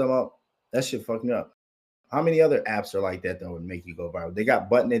what I'm talking about? That shit fucking up. How many other apps are like that that would make you go viral? They got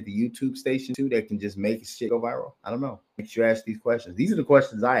Budden at the YouTube station too that can just make shit go viral. I don't know. Makes you ask these questions. These are the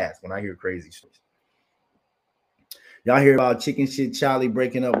questions I ask when I hear crazy stories. Y'all hear about Chicken Shit Charlie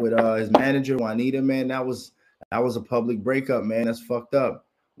breaking up with his manager Juanita, man? That was a public breakup, man. That's fucked up.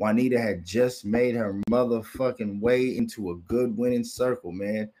 Juanita had just made her motherfucking way into a good winning circle,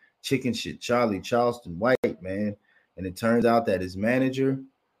 man. Chicken Shit Charlie, Charleston White, man. And it turns out that his manager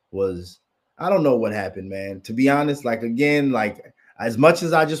was, I don't know what happened, man. To be honest, like, again, like, as much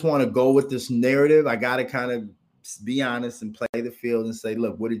as I just want to go with this narrative, I got to kind of be honest and play the field and say,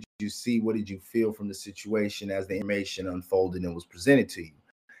 look, what did you see? What did you feel from the situation as the information unfolded and was presented to you?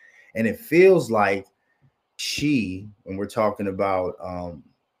 And it feels like she, when we're talking about,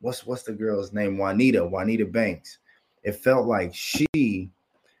 what's the girl's name? Juanita Banks. It felt like she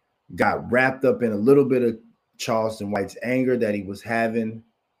got wrapped up in a little bit of Charleston White's anger that he was having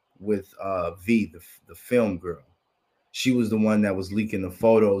with V, the film girl. She was the one that was leaking the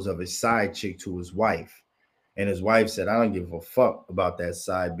photos of his side chick to his wife. And his wife said, I don't give a fuck about that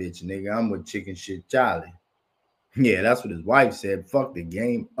side bitch, nigga. I'm with Chicken Shit Charlie. Yeah, that's what his wife said. Fuck the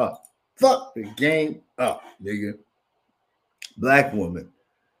game up. Fuck the game up, nigga. Black woman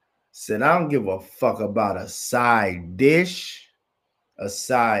said, I don't give a fuck about a side dish, a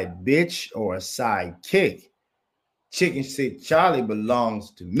side bitch, or a side kick. Chicken Shit Charlie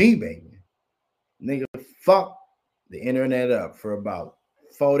belongs to me, baby. Nigga, fuck the internet up for about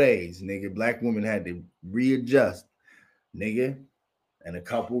 4 days, nigga. Black women had to readjust, nigga. And a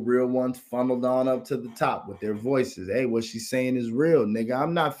couple real ones funneled on up to the top with their voices. Hey, what she's saying is real, nigga.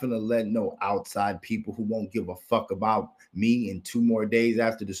 I'm not finna let no outside people who won't give a fuck about me in 2 more days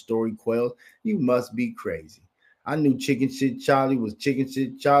after the story quells. You must be crazy. I knew Chicken Shit Charlie was Chicken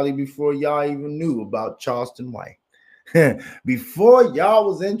Shit Charlie before y'all even knew about Charleston White. Before y'all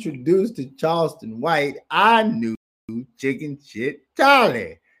was introduced to Charleston White, I knew Chicken Shit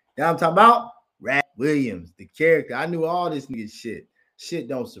Charlie. Now I'm talking about Rat Williams, the character. I knew all this nigga shit. Shit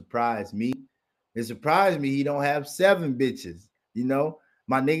don't surprise me. It surprised me he don't have 7 bitches. You know,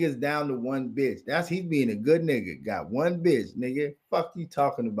 my nigga's down to 1 bitch. He's being a good nigga. Got 1 bitch, nigga. Fuck you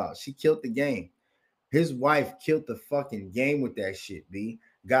talking about? She killed the game. His wife killed the fucking game with that shit, B.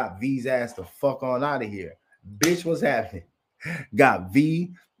 Got V's ass the fuck on out of here. Bitch, what's happening? Got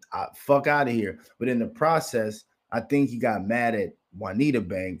V, fuck out of here. But in the process, I think he got mad at Juanita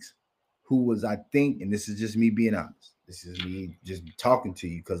Banks, who was, I think, and this is just me being honest. This is me just talking to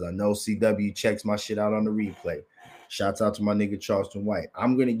you because I know CW checks my shit out on the replay. Shouts out to my nigga Charleston White.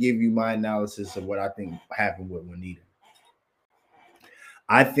 I'm going to give you my analysis of what I think happened with Juanita.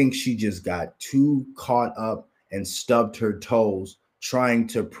 I think she just got too caught up and stubbed her toes trying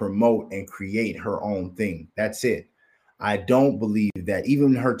to promote and create her own thing. That's it. I don't believe that.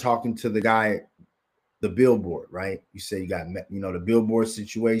 Even her talking to the guy, the billboard, right? You say you got, the billboard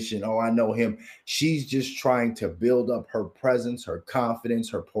situation. Oh, I know him. She's just trying to build up her presence, her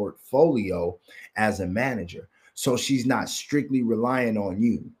confidence, her portfolio as a manager. So she's not strictly relying on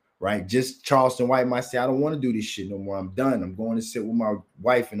you, right? Just Charleston White might say, I don't want to do this shit no more. I'm done. I'm going to sit with my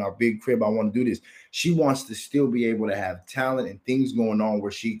wife in our big crib. I want to do this. She wants to still be able to have talent and things going on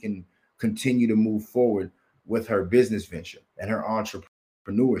where she can continue to move forward with her business venture and her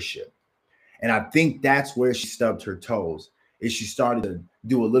entrepreneurship. And I think that's where she stubbed her toes, is she started to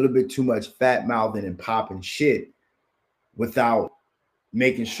do a little bit too much fat mouthing and popping shit without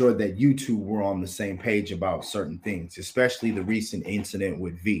making sure that you two were on the same page about certain things, especially the recent incident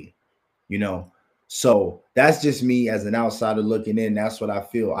with V, So that's just me as an outsider looking in. That's what I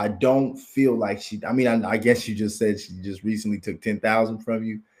feel. I don't feel like I guess you just said she just recently took 10,000 from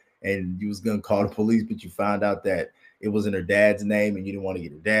you and you was going to call the police, but you found out that it was in her dad's name and you didn't want to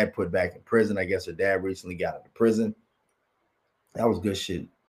get her dad put back in prison. I guess her dad recently got out of prison. That was good shit,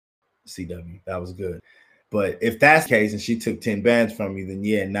 CW. That was good. But if that's the case and she took 10 bands from you, then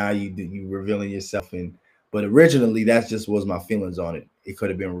yeah, now you revealing yourself. But originally, that just was my feelings on it. It could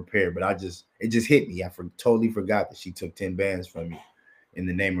have been repaired, but it just hit me. I totally forgot that she took 10 bands from you in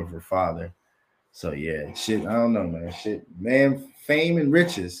the name of her father. So yeah, shit, I don't know, man. Shit, man, fame and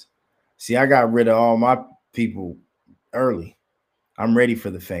riches. See, I got rid of all my people early. I'm ready for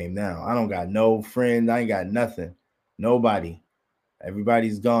the fame now. I don't got no friends. I ain't got nothing. Nobody.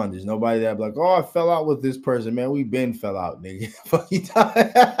 Everybody's gone. There's nobody that like, oh, I fell out with this person, man. We been fell out, nigga. Fuck you,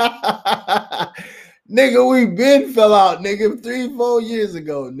 nigga. We been fell out, nigga. 3-4 years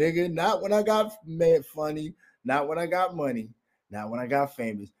ago, nigga. Not when I got mad funny. Not when I got money. Not when I got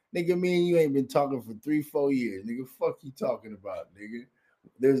famous, nigga. Me and you ain't been talking for 3-4 years, nigga. Fuck you talking about, nigga.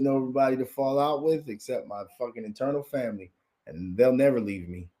 There's nobody to fall out with except my fucking internal family, and they'll never leave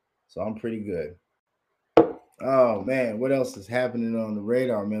me. So I'm pretty good. Oh man, what else is happening on the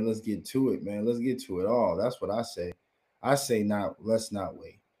radar, man? Let's get to it, man. Let's get to it all. That's what I say. I say not. Let's not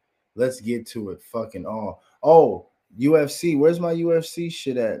wait. Let's get to it, fucking all. Oh, UFC. Where's my UFC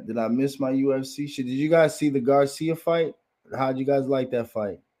shit at? Did I miss my UFC shit? Did you guys see the Garcia fight? How'd you guys like that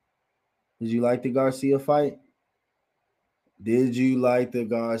fight? Did you like the Garcia fight? Did you like the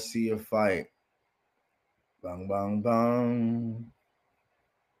Garcia fight? Bang, bang, bang.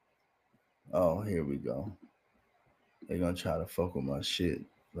 Oh, here we go. They're gonna try to fuck with my shit.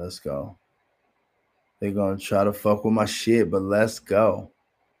 Let's go. They're gonna try to fuck with my shit, but let's go.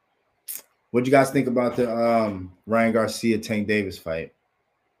 What you guys think about the Ryan Garcia Tank Davis fight?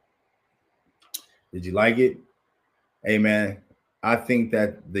 Did you like it? Hey man, I think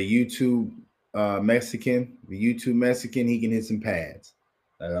that the YouTube Mexican, he can hit some pads.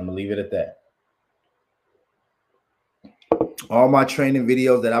 I'm gonna leave it at that. All my training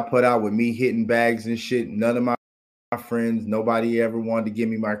videos that I put out with me hitting bags and shit, none of my friends, nobody ever wanted to give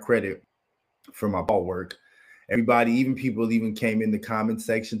me my credit for my ball work. Everybody, even people came in the comment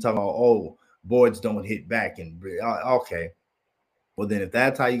section talking about, oh, boards don't hit back. And okay. Well, then if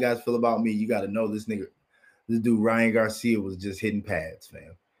that's how you guys feel about me, you got to know this dude, Ryan Garcia, was just hitting pads,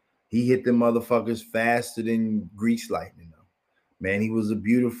 fam. He hit them motherfuckers faster than grease lightning. Man, he was a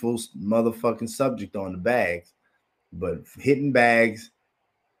beautiful motherfucking subject on the bags. But hitting bags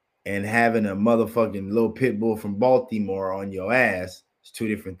and having a motherfucking little pit bull from Baltimore on your ass is two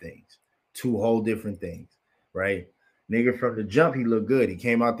different things. Two whole different things, right? Nigga, from the jump, he looked good. He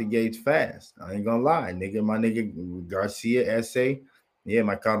came out the gates fast. I ain't gonna lie. Nigga, my nigga Garcia essay. Yeah,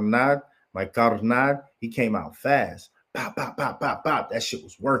 my carnal, he came out fast. Pop, pop, pop, pop, pop. That shit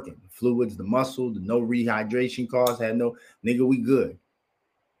was working. The fluids, the muscle, the no rehydration cause, had no, nigga, we good.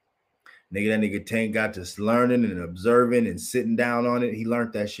 Nigga, that nigga Tank got to learning and observing and sitting down on it. He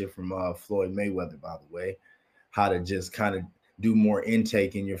learned that shit from Floyd Mayweather, by the way. How to just kind of do more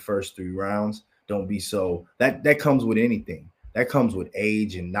intake in your first 3 rounds. Don't be so, that comes with anything. That comes with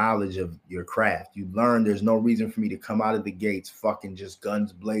age and knowledge of your craft. You learn there's no reason for me to come out of the gates fucking just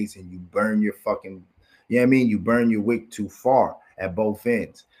guns blazing. You burn your fucking, you know what I mean? You burn your wick too far at both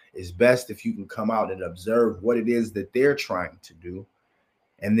ends. It's best if you can come out and observe what it is that they're trying to do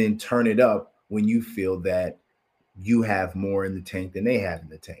and then turn it up when you feel that you have more in the tank than they have in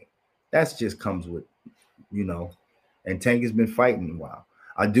the tank. That's just comes with, you know, and Tank has been fighting a while.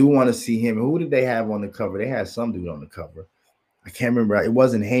 I do want to see him. Who did they have on the cover? They had some dude on the cover. I can't remember. It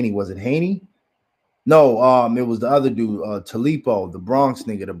wasn't Haney. Was it Haney? No, it was the other dude, Talipo, the Bronx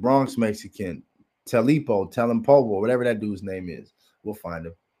nigga, the Bronx Mexican. Telimpo, whatever that dude's name is. We'll find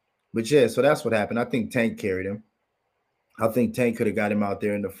him. But yeah, so that's what happened. I think Tank carried him. I think Tank could have got him out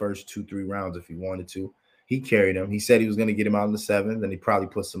there in the first 2-3 rounds if he wanted to. He carried him. He said he was going to get him out in the 7th, and he probably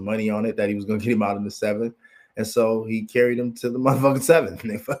put some money on it that he was going to get him out in the 7th. And so he carried him to the motherfucking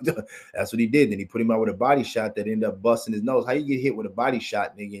 7th. That's what he did. Then he put him out with a body shot that ended up busting his nose. How you get hit with a body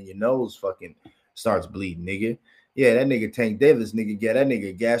shot, nigga, and your nose fucking starts bleeding, nigga? Yeah, that nigga Tank Davis, nigga, get that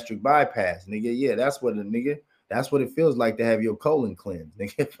nigga gastric bypass, nigga. Yeah, that's what it feels like to have your colon cleansed.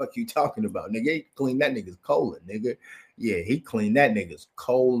 Nigga, fuck you talking about? Nigga, he clean that nigga's colon, nigga. Yeah, he cleaned that nigga's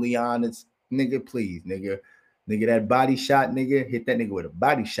colon. Nigga, please, nigga. Nigga, that body shot, nigga, hit that nigga with a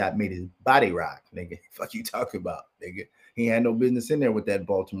body shot, made his body rock, nigga. Fuck you talking about, nigga. He had no business in there with that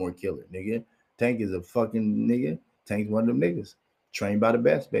Baltimore killer, nigga. Tank is a fucking nigga. Tank's one of them niggas. Trained by the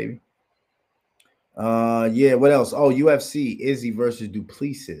best, baby. Yeah, what else? Oh, UFC, Izzy versus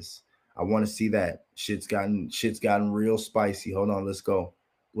Duplessis. I want to see that. Shit's gotten real spicy. Hold on, let's go.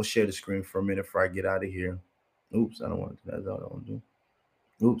 We'll share the screen for a minute before I get out of here. Oops, I don't want to do that. That's all I want to do.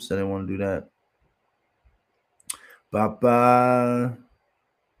 Oops, I didn't want to do that. Bye-bye.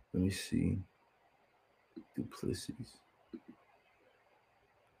 Let me see. Duplessis.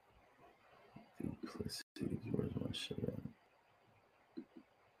 Where's my shit at?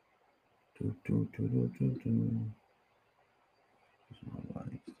 Where's my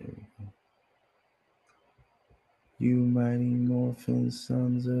lights? There we go. You mighty morphin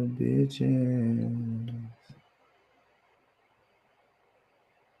sons of bitches.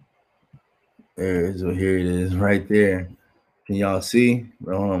 So here it is, right there. Can y'all see?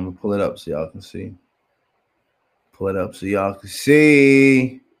 Hold on, I'm gonna pull it up so y'all can see. Pull it up so y'all can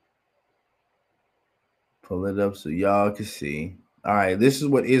see. Pull it up so y'all can see. All right, this is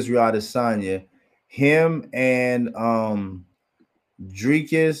what Israel Adesanya, him and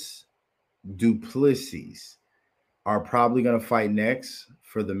Dricus Duplessis are probably gonna fight next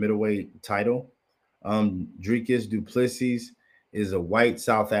for the middleweight title. Dricus Duplessis is a white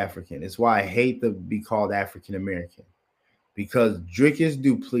South African. It's why I hate to be called African American. Because Dricus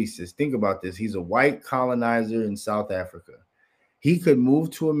Duplessis, think about this, he's a white colonizer in South Africa. He could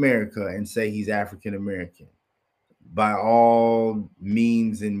move to America and say he's African American by all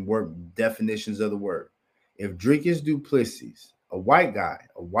means and work definitions of the word. If Dricus Duplessis, a white guy,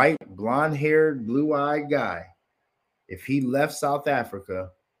 a white blonde-haired, blue-eyed guy, if he left South Africa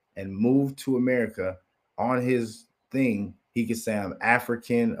and moved to America on his thing, he could say I'm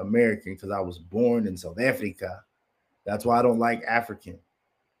African American because I was born in South Africa. That's why I don't like African.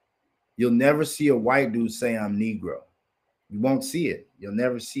 You'll never see a white dude say I'm Negro. You won't see it. You'll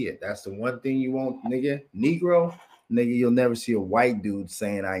never see it. That's the one thing you won't, nigga. Negro, nigga, you'll never see a white dude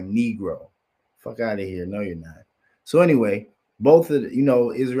saying I'm Negro. Fuck out of here. No, you're not. So anyway, both of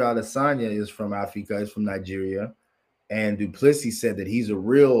Israel Adesanya is from Africa, is from Nigeria. And Duplessis said that he's a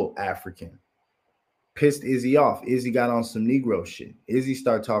real African. Pissed Izzy off. Izzy got on some Negro shit. Izzy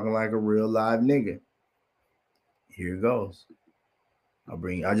started talking like a real live nigga. Here it goes. I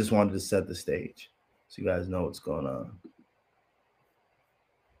just wanted to set the stage so you guys know what's going on.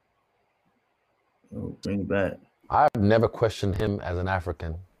 Oh, bring it back. I've never questioned him as an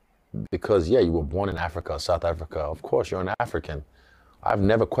African because, yeah, you were born in Africa, South Africa. Of course, you're an African. I've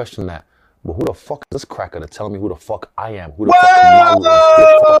never questioned that. But who the fuck is this cracker to tell me who the fuck I am? Who the fuck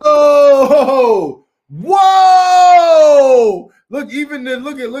Whoa! Whoa! Look at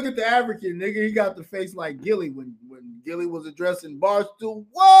the African nigga. He got the face like Gilly when Gilly was addressing Barstool.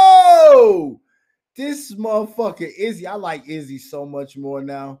 Whoa! This motherfucker Izzy. I like Izzy so much more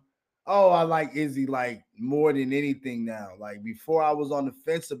now. Oh, I like Izzy like more than anything now. Like before, I was on the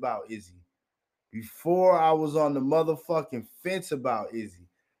fence about Izzy. Before I was on the motherfucking fence about Izzy.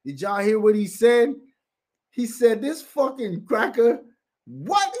 Did y'all hear what he said? He said, this fucking cracker.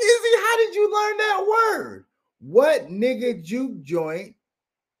 What, Izzy? How did you learn that word? What nigga juke joint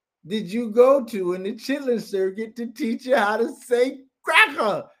did you go to in the chilling circuit to teach you how to say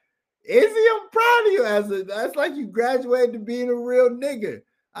cracker? Izzy, I'm proud of you. That's like you graduated to being a real nigga.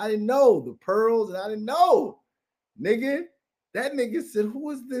 I didn't know the pearls, and I didn't know, nigga. That nigga said,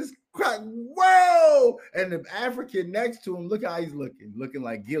 who is this crack? Whoa! And the African next to him, look how he's looking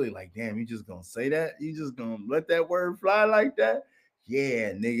like Gilly. Like, damn, you just gonna say that? You just gonna let that word fly like that?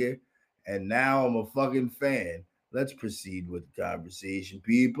 Yeah, nigga. And now I'm a fucking fan. Let's proceed with the conversation,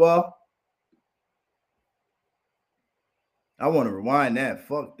 people. I want to rewind that.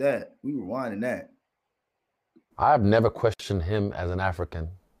 Fuck that. We rewinding that. I've never questioned him as an African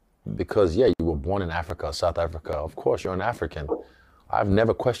because, yeah, you were born in Africa, South Africa. Of course, you're an African. I've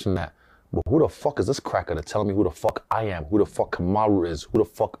never questioned that. But who the fuck is this cracker to tell me who the fuck I am? Who the fuck Kamaru is? Who the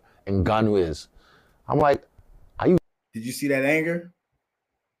fuck Ngannou is? I'm like, are you... Did you see that anger?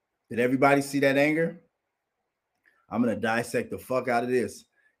 Did everybody see that anger? I'm going to dissect the fuck out of this.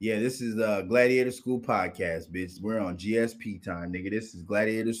 Yeah, this is the Gladiator School podcast, bitch. We're on GSP time, nigga. This is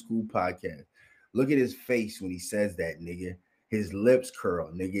Gladiator School podcast. Look at his face when he says that, nigga. His lips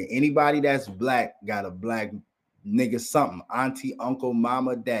curl, nigga. Anybody that's black got a black nigga something. Auntie, uncle,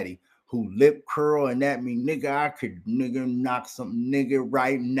 mama, daddy who lip curl, and that mean, nigga, I could nigga knock some nigga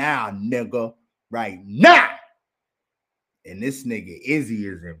right now, nigga. Right now. And this nigga Izzy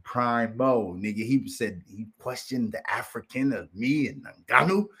is in prime mode, nigga. He said he questioned the African of me and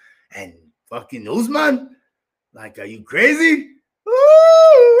Ngannou and fucking Usman. Like, are you crazy?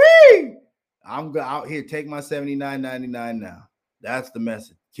 Woo-wee! I'm out here. Take my $79.99 now. That's the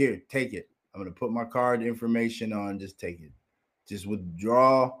message. Here, take it. I'm gonna put my card information on. Just take it. Just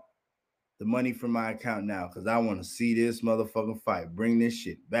withdraw the money from my account now, because I want to see this motherfucking fight. Bring this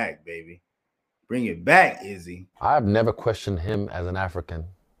shit back, baby. Bring it back, Izzy. I've never questioned him as an African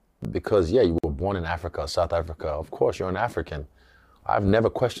because, yeah, you were born in Africa, South Africa. Of course, you're an African. I've never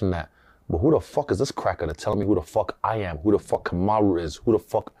questioned that. But who the fuck is this cracker to tell me who the fuck I am? Who the fuck Kamaru is? Who the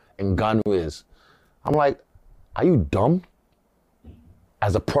fuck Ngannou is? I'm like, are you dumb?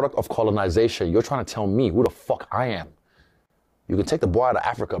 As a product of colonization, you're trying to tell me who the fuck I am. You can take the boy out of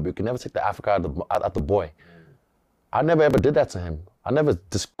Africa, but you can never take the Africa out of the boy. I never ever did that to him. I never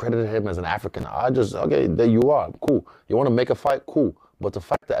discredited him as an African. I just, okay, there you are, cool. You want to make a fight, cool. But the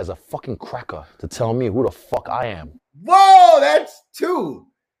fact that as a fucking cracker to tell me who the fuck I am. Whoa, that's two.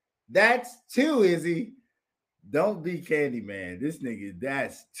 That's two, Izzy. Don't be Candyman. This nigga,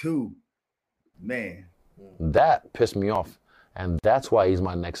 that's two. Man. That pissed me off. And that's why he's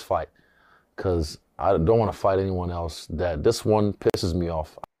my next fight. Because I don't want to fight anyone else. That this one pisses me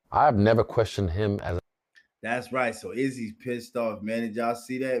off. I've never questioned him as That's right. So Izzy's pissed off, man. Did y'all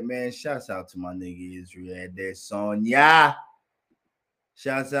see that, man? Shouts out to my nigga Israel Adesanya.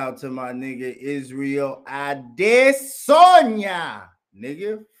 Shouts out to my nigga Israel Adesanya.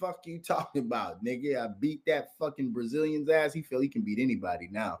 Nigga, fuck you talking about, nigga. I beat that fucking Brazilian's ass. He feel he can beat anybody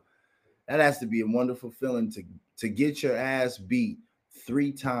now. That has to be a wonderful feeling to get your ass beat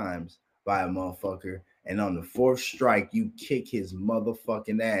 3 times by a motherfucker, and on the 4th strike, you kick his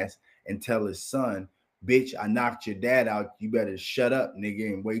motherfucking ass and tell his son, bitch, I knocked your dad out. You better shut up,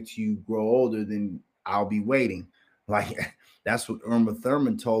 nigga, and wait till you grow older, then I'll be waiting. Like, that's what Uma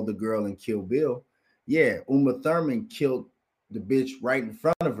Thurman told the girl in Kill Bill. Yeah, Uma Thurman killed the bitch right in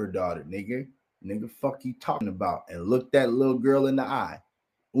front of her daughter, nigga. Nigga, fuck you talking about? And looked that little girl in the eye.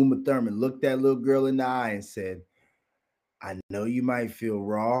 Uma Thurman looked that little girl in the eye and said, I know you might feel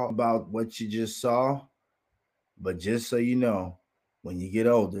raw about what you just saw, but just so you know, when you get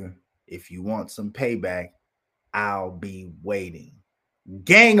older, if you want some payback, I'll be waiting.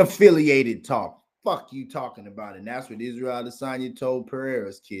 Gang affiliated talk. Fuck you talking about it. And that's what Israel Adesanya told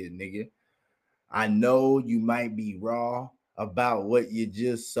Pereira's kid, nigga. I know you might be raw about what you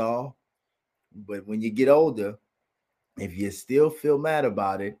just saw, but when you get older, if you still feel mad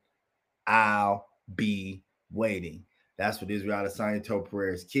about it, I'll be waiting. That's what Israel Adesanya told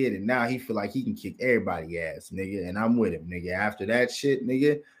Pereira's kid, and now he feel like he can kick everybody ass, nigga, and I'm with him, nigga. After that shit,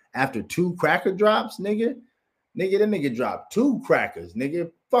 nigga, after 2 cracker drops, nigga, that nigga dropped 2 crackers,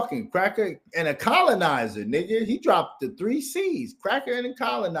 nigga, fucking cracker and a colonizer, nigga. He dropped the 3 C's, cracker and a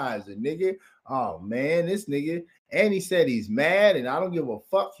colonizer, nigga. Oh, man, this nigga, and he said he's mad, and I don't give a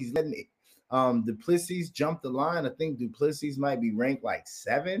fuck. He's letting it. Duplessis jump the line. I think Duplessis might be ranked like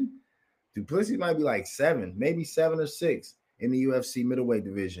 7. Duplessis might be like 7, maybe 7 or 6 in the UFC middleweight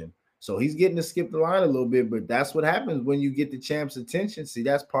division. So he's getting to skip the line a little bit, but that's what happens when you get the champ's attention. See,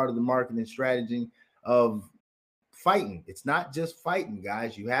 that's part of the marketing strategy of fighting. It's not just fighting,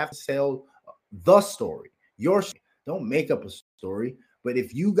 guys. You have to sell the story. Your story. Don't make up a story, but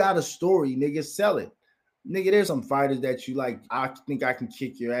if you got a story, nigga, sell it. Nigga, there's some fighters that you like, I think I can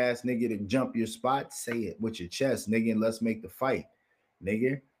kick your ass, nigga, to jump your spot. Say it with your chest, nigga, and let's make the fight,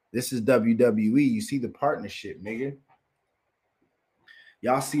 nigga. This is WWE. You see the partnership, nigga.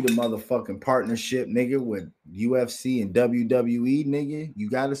 Y'all see the motherfucking partnership, nigga, with UFC and WWE, nigga. You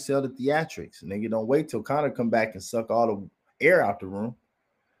got to sell the theatrics, nigga. Don't wait till Conor come back and suck all the air out the room.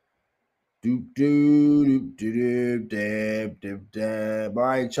 All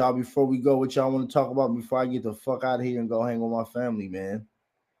right, y'all, before we go, what y'all want to talk about before I get the fuck out of here and go hang with my family, man?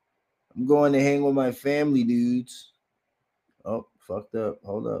 I'm going to hang with my family, dudes. Oh, fucked up.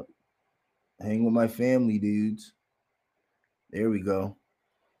 Hold up. Hang with my family, dudes. There we go.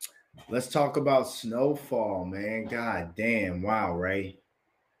 Let's talk about Snowfall, man. God damn. Wow, right?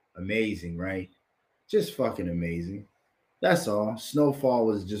 Amazing, right? Just fucking amazing. That's all. Snowfall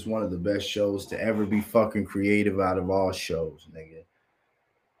was just one of the best shows to ever be fucking creative out of all shows, nigga.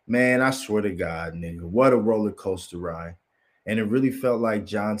 Man, I swear to God, nigga, what a roller coaster ride. And it really felt like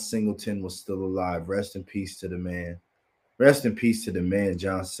John Singleton was still alive. Rest in peace to the man. Rest in peace to the man,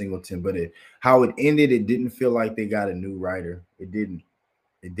 John Singleton. But how it ended, it didn't feel like they got a new writer. It didn't.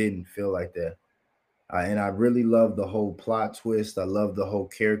 It didn't feel like that. And I really love the whole plot twist. I love the whole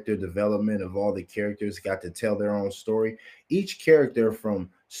character development of all the characters got to tell their own story. Each character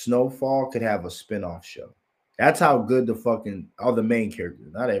from Snowfall could have a spinoff show. That's how good all the main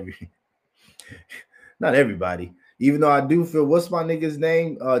characters, not everybody. Even though I do feel, what's my nigga's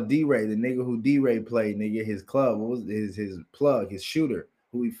name? D-Ray, the nigga who D-Ray played, nigga, his club. What was his plug, his shooter,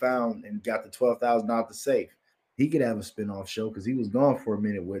 who he found and got the $12,000 out the safe. He could have a spinoff show because he was gone for a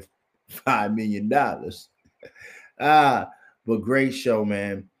minute with $5 million. But great show,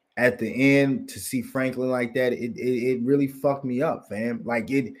 man. At the end, to see Franklin like that, it really fucked me up, fam. Like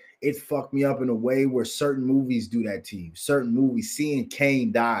it fucked me up in a way where certain movies do that to you. Certain movies, seeing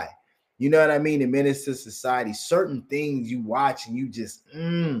Kane die, you know what I mean? In Menace to Society, certain things you watch and you just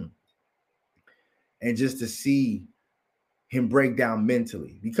and just to see him break down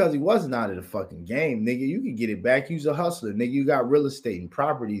mentally because he wasn't out of the fucking game, nigga. You can get it back. He's a hustler, nigga. You got real estate and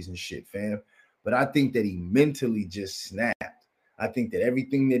properties and shit, fam. But I think that he mentally just snapped. I think that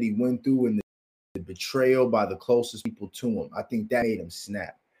everything that he went through and the betrayal by the closest people to him, I think that made him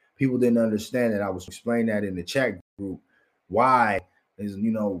snap. People didn't understand that. I was explaining that in the chat group. Why is,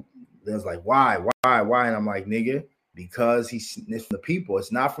 there's like, why? And I'm like, nigga, because it's from the people.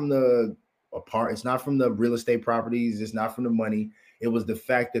 It's not from the it's not from the real estate properties. It's not from the money. It was the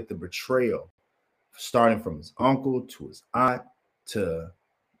fact that the betrayal, starting from his uncle to his aunt to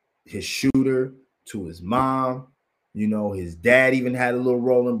his shooter to his mom, you know, his dad even had a little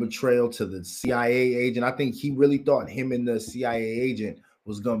role in betrayal to the CIA agent. I think he really thought him and the CIA agent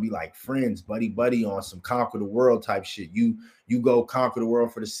was gonna be like friends, buddy on some conquer the world type shit. You go conquer the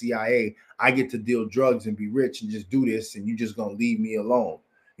world for the CIA. I get to deal drugs and be rich and just do this, and you just gonna leave me alone.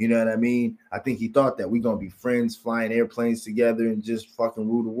 You know what I mean? I think he thought that we're gonna be friends, flying airplanes together and just fucking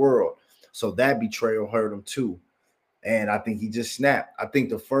rule the world. So that betrayal hurt him too. And I think he just snapped. I think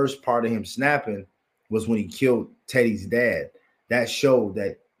the first part of him snapping was when he killed Teddy's dad. That showed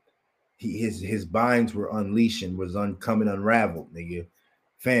that his binds were unleashing, was coming unraveled, nigga.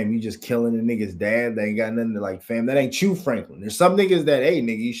 Fam, you just killing the nigga's dad. They ain't got nothing to like, fam. That ain't you, Franklin. There's some niggas that, hey,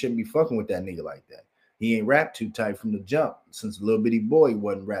 nigga, you shouldn't be fucking with that nigga like that. He ain't wrapped too tight from the jump. Since a little bitty boy, he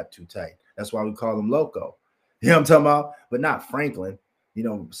wasn't wrapped too tight. That's why we call him Loco. You know what I'm talking about? But not Franklin. You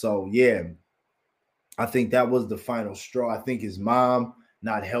know, so yeah, I think that was the final straw. I think his mom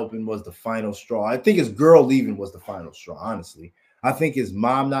not helping was the final straw. I think his girl leaving was the final straw, honestly. I think his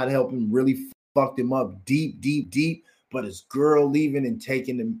mom not helping really fucked him up deep. But his girl leaving and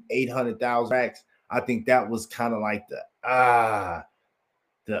taking the 800,000 racks, I think that was kind of like you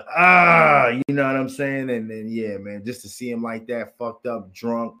know what I'm saying? And then, yeah, man, just to see him like that, fucked up,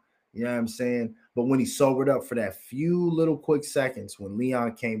 drunk, you know what I'm saying? But when he sobered up for that few little quick seconds, when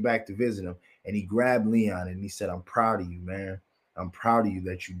Leon came back to visit him, and he grabbed Leon and he said, I'm proud of you, man. I'm proud of you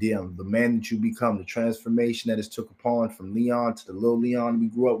that you did. The man that you become, the transformation that is took upon from Leon to the little Leon we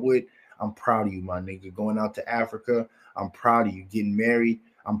grew up with. I'm proud of you, my nigga, going out to Africa. I'm proud of you getting married.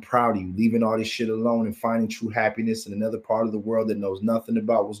 I'm proud of you leaving all this shit alone and finding true happiness in another part of the world that knows nothing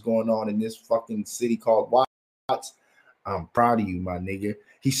about what's going on in this fucking city called Watts. I'm proud of you, my nigga.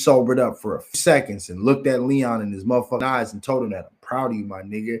 He sobered up for a few seconds and looked at Leon in his motherfucking eyes and told him that I'm proud of you, my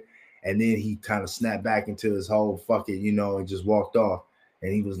nigga. And then he kind of snapped back into his whole fuck it, you know, and just walked off.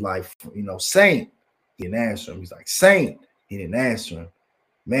 And he was like, you know, Saint. He didn't answer him. He's like, Saint. He didn't answer him.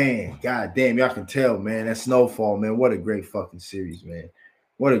 Man, goddamn, y'all can tell, man. That Snowfall, man. What a great fucking series, man.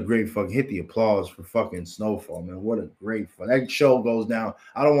 What a great fucking hit the applause for fucking Snowfall, man. What a great that show goes down.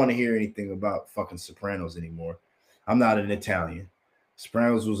 I don't want to hear anything about fucking Sopranos anymore. I'm not an Italian.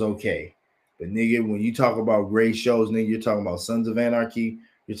 Sopranos was okay. But nigga, when you talk about great shows, nigga, you're talking about Sons of Anarchy,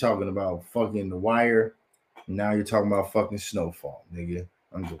 you're talking about fucking The Wire, and now you're talking about fucking Snowfall, nigga.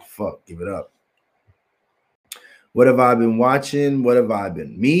 I'm just fuck, give it up. What have I been watching? What have I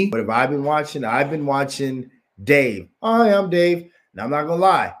been? Me? What have I been watching? I've been watching Dave. Hi, I'm Dave. Now, I'm not going to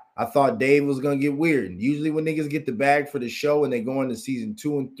lie. I thought Dave was going to get weird. Usually when niggas get the bag for the show and they go into season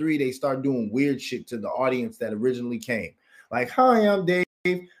 2 and 3, they start doing weird shit to the audience that originally came. Like, hi, I'm Dave.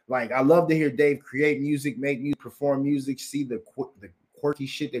 Like, I love to hear Dave create music, make music, perform music, see the quirky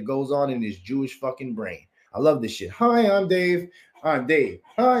shit that goes on in his Jewish fucking brain. I love this shit. Hi, I'm Dave. I'm Dave.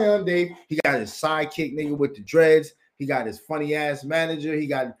 Hi, I'm Dave. He got his sidekick nigga with the dreads. He got his funny ass manager.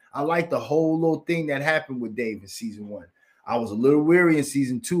 I like the whole little thing that happened with Dave in season 1. I was a little weary in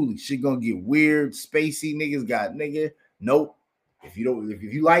season 2. Shit gonna get weird, spacey. Niggas got nigga. Nope. If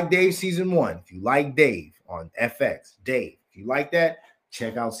you like Dave season 1, if you like Dave on FX, Dave, if you like that,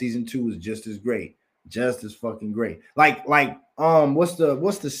 check out season 2. Is just as great, just as fucking great. Like what's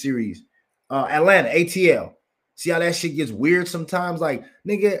the series? Atlanta, ATL. See how that shit gets weird sometimes? Like,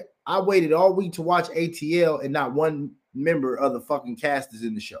 nigga, I waited all week to watch ATL and not one member of the fucking cast is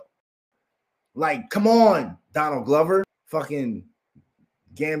in the show. Like, come on, Donald Glover, fucking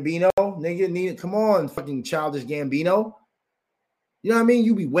Gambino, nigga, come on, fucking childish Gambino. You know what I mean?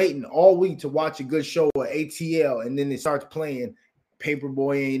 You be waiting all week to watch a good show at ATL, and then it starts playing.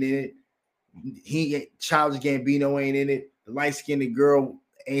 Paperboy ain't in it. Childish Gambino ain't in it. The light-skinned girl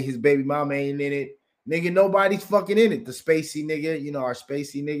and his baby mama ain't in it. Nigga, nobody's fucking in it. The spacey nigga, you know, our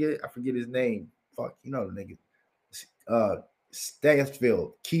spacey nigga, I forget his name. Fuck, you know the nigga.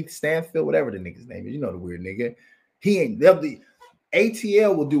 Stanfield, Keith Stanfield, whatever the nigga's name is. You know the weird nigga. He ain't.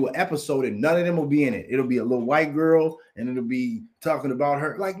 ATL will do an episode and none of them will be in it. It'll be a little white girl and it'll be talking about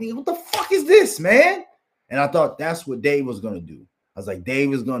her. Like, nigga, what the fuck is this, man? And I thought that's what Dave was going to do. I was like,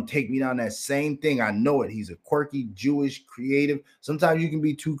 Dave is going to take me down that same thing. I know it. He's a quirky, Jewish, creative. Sometimes you can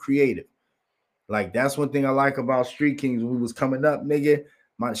be too creative. Like, that's one thing I like about Street Kings when we was coming up, nigga.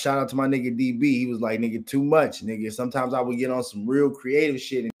 My shout out to my nigga DB. He was like, nigga, too much, nigga. Sometimes I would get on some real creative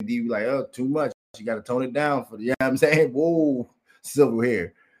shit and DB like, oh, too much. You got to tone it down for the, you know what I'm saying? Whoa, silver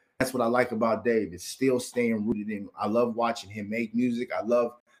hair. That's what I like about Dave. It's still staying rooted in. I love watching him make music. I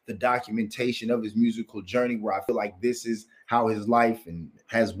love the documentation of his musical journey, where I feel like this is how his life and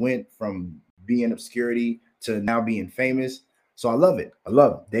has went from being obscurity to now being famous. So I love it. I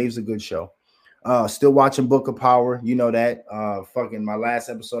love it. Dave's a good show. Still watching Book of Power. You know that. Fucking my last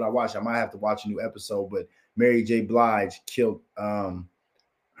episode I watched. I might have to watch a new episode, but Mary J. Blige killed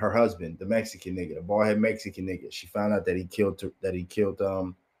her husband, the Mexican nigga, the bald head Mexican nigga. She found out that he killed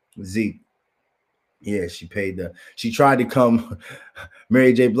Zeke. Yeah, she tried to come.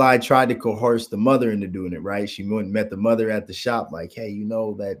 Mary J. Blige tried to coerce the mother into doing it, right? She went and met the mother at the shop, like, hey, you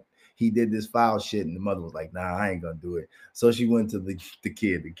know that he did this foul shit. And the mother was like, nah, I ain't gonna do it. So she went to the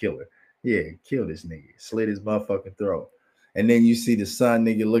kid, the killer. Yeah, kill this nigga, slit his motherfucking throat. And then you see the son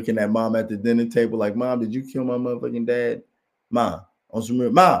nigga looking at mom at the dinner table, like, Mom, did you kill my motherfucking dad? Mom, on some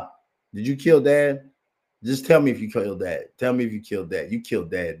real, Mom, did you kill dad? Just tell me if you killed dad. Tell me if you killed dad. You killed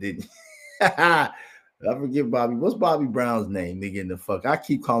dad, didn't you? I forget Bobby. What's Bobby Brown's name, nigga, in the fuck? I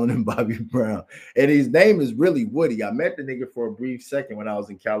keep calling him Bobby Brown. And his name is really Woody. I met the nigga for a brief second when I was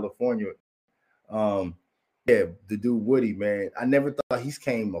in California. Yeah, the dude Woody, man. I never thought he's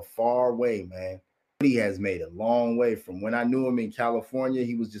came a far way, man. Woody has made a long way from when I knew him in California.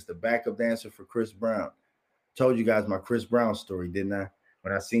 He was just a backup dancer for Chris Brown. Told you guys my Chris Brown story, didn't I?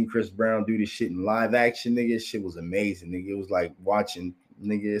 When I seen Chris Brown do this shit in live action, nigga, shit was amazing, nigga. It was like watching,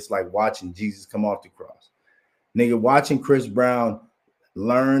 nigga, it's like watching Jesus come off the cross. Nigga, watching Chris Brown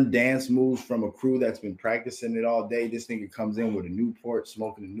learn dance moves from a crew that's been practicing it all day. This nigga comes in with a Newport,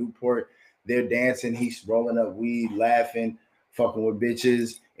 smoking a Newport. They're dancing. He's rolling up weed, laughing, fucking with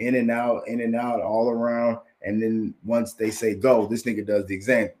bitches, in and out, all around. And then once they say go, this nigga does the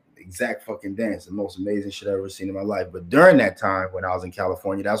exact fucking dance. The most amazing shit I've ever seen in my life. But during that time when I was in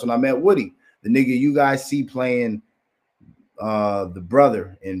California, that's when I met Woody, the nigga you guys see playing the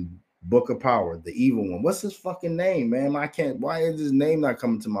brother in Book of Power, the evil one. What's his fucking name, man? Why is his name not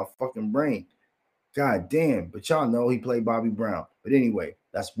coming to my fucking brain? God damn. But y'all know he played Bobby Brown. But anyway,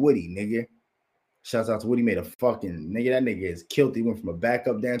 that's Woody, nigga. Shouts out to Woody. Made a fucking nigga. That nigga is killed. He went from a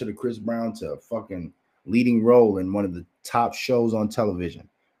backup dancer to Chris Brown to a fucking leading role in one of the top shows on television.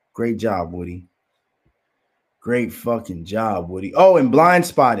 Great job, Woody. Great fucking job, Woody. Oh, and Blind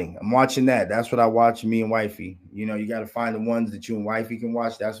Spotting. I'm watching that. That's what I watch, me and wifey. You know, you got to find the ones that you and wifey can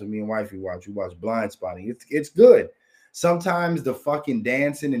watch. That's what me and wifey watch. We watch Blind Spotting. It's good. Sometimes the fucking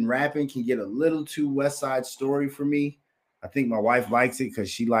dancing and rapping can get a little too West Side Story for me. I think my wife likes it because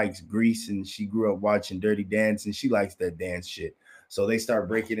she likes Grease and she grew up watching Dirty Dancing. She likes that dance shit. So they start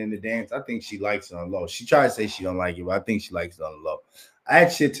breaking into dance. I think she likes it on low. She tries to say she don't like it, but I think she likes it on low.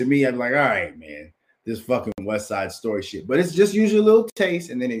 That shit to me, I'm like, all right, man, this fucking West Side Story shit. But it's just usually a little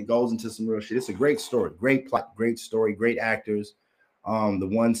taste, and then it goes into some real shit. It's a great story, great plot, great story, great actors. The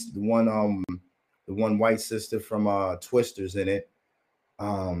one white sister from Twisters in it.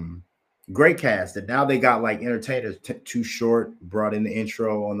 Great cast. And now they got like entertainers. Too Short brought in the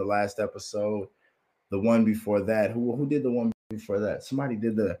intro on the last episode. The one before that, who did the one before that? Somebody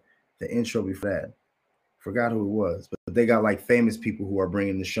did the intro before that. Forgot who it was, but they got like famous people who are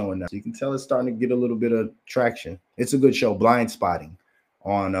bringing the show in now. So you can tell it's starting to get a little bit of traction. It's a good show. Blind Spotting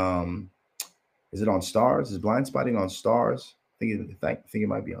on is it on Stars? Is Blind Spotting on Stars? I think it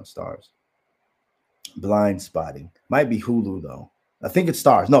might be on Stars. Blind Spotting might be Hulu though. I think it's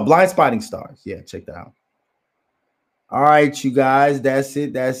Stars. No, Blind Spotting Stars. Yeah, check that out. All right, you guys. That's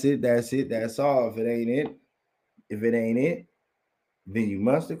it. That's all. If it ain't it, then you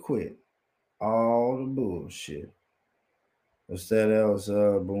must have quit. All the bullshit. What's that else?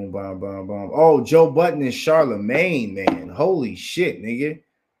 Boom, bomb, bomb, bomb. Oh, Joe Budden and Charlemagne, man. Holy shit, nigga.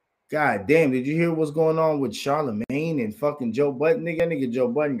 God damn, did you hear what's going on with Charlemagne and fucking Joe Budden? Nigga Joe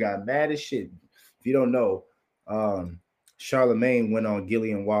Budden got mad as shit. If you don't know, Charlemagne went on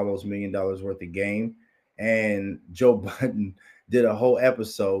Gillian Wallow's $1 million worth of game, and Joe Budden did a whole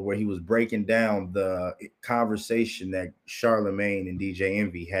episode where he was breaking down the conversation that Charlemagne and DJ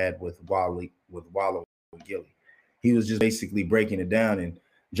Envy had with Wallow and Gilly. He was just basically breaking it down, and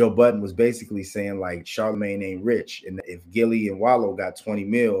Joe Budden was basically saying like Charlemagne ain't rich, and if Gilly and Wallow got 20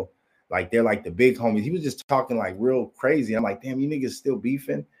 mil, like they're like the big homies. He was just talking like real crazy. I'm like, damn, you niggas still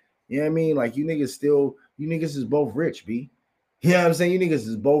beefing? You know what I mean? Like you niggas is both rich, B. You know what I'm saying? You niggas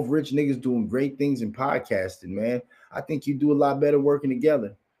is both rich niggas doing great things in podcasting, man. I think you do a lot better working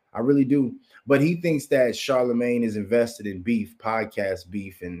together. I really do. But he thinks that Charlemagne is invested in beef, podcast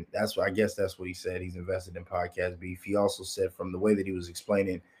beef. And I guess that's what he said. He's invested in podcast beef. He also said from the way that he was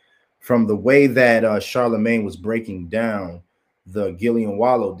explaining, from the way that Charlemagne was breaking down the Gillian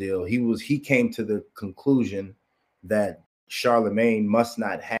Wallow deal, he came to the conclusion that Charlemagne must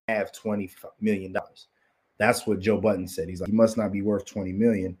not have $20 million. That's what Joe Budden said. He's like, he must not be worth 20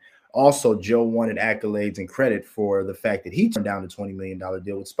 million. Also, Joe wanted accolades and credit for the fact that he turned down the $20 million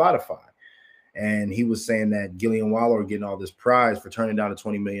deal with Spotify. And he was saying that Gillian Waller getting all this prize for turning down a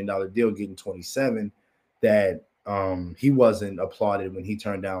 $20 million deal, getting 27, that he wasn't applauded when he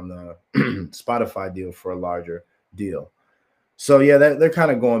turned down the Spotify deal for a larger deal. So, yeah, they're kind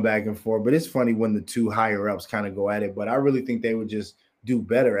of going back and forth. But it's funny when the two higher-ups kind of go at it. But I really think they would just do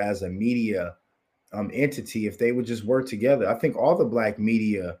better as a media entity if they would just work together. I think all the black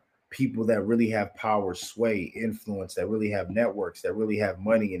media people that really have power, sway, influence, that really have networks, that really have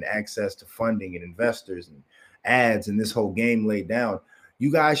money and access to funding and investors and ads and this whole game laid down, you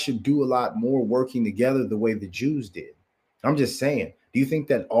guys should do a lot more working together the way the Jews did. I'm just saying, do you think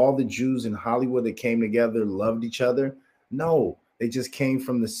that all the Jews in Hollywood that came together loved each other? No, they just came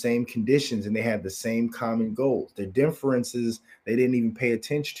from the same conditions and they had the same common goals. Their differences, they didn't even pay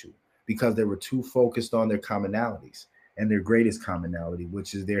attention to because they were too focused on their commonalities and their greatest commonality,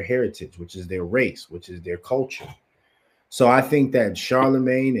 which is their heritage, which is their race, which is their culture. So I think that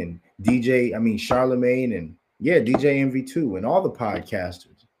Charlemagne and DJ MV2 and all the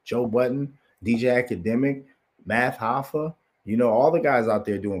podcasters, Joe Budden, DJ Academic, Math Hoffa, all the guys out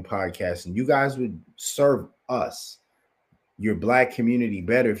there doing podcasting, you guys would serve us, your black community,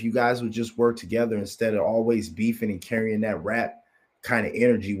 better if you guys would just work together instead of always beefing and carrying that rap kind of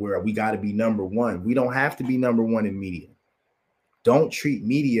energy where we got to be number one. We don't have to be number one in media. Don't treat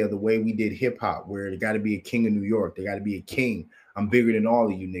media the way we did hip hop, where there got to be a king of New York. There got to be a king. I'm bigger than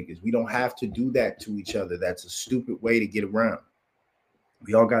all of you niggas. We don't have to do that to each other. That's a stupid way to get around.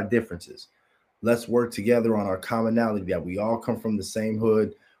 We all got differences. Let's work together on our commonality that we all come from the same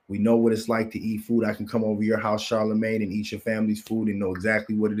hood. We know what it's like to eat food. I can come over your house, Charlemagne, and eat your family's food and know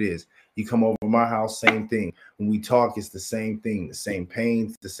exactly what it is. You come over my house, same thing. When we talk, it's the same thing, the same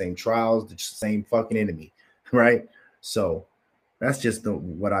pains, the same trials, the same fucking enemy, right? So that's just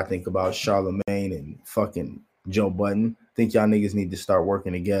what I think about Charlemagne and fucking Joe Budden. I think y'all niggas need to start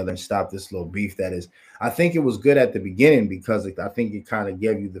working together and stop this little beef that is. I think it was good at the beginning because I think it kind of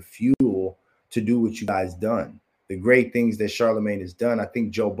gave you the fuel to do what you guys done. The great things that Charlemagne has done, I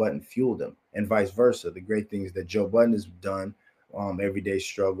think Joe Budden fueled him, and vice versa. The great things that Joe Budden has done, Everyday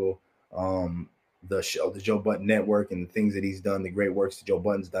Struggle, the Joe Budden Network, and the things that he's done, the great works that Joe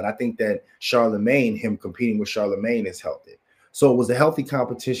Budden's done. I think that Charlemagne, him competing with Charlemagne, has helped it. So it was a healthy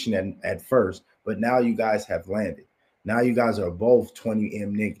competition at first, but now you guys have landed. Now you guys are both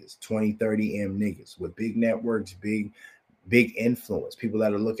 20M niggas, 20, 30M niggas with big networks, big influence, people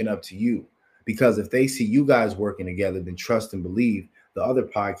that are looking up to you. Because if they see you guys working together, then trust and believe the other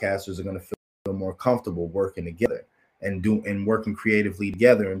podcasters are going to feel more comfortable working together and working creatively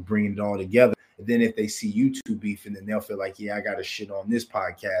together and bringing it all together. And then if they see you two beefing, then they'll feel like, yeah, I got to shit on this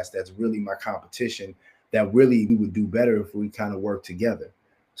podcast. That's really my competition. That really we would do better if we kind of work together.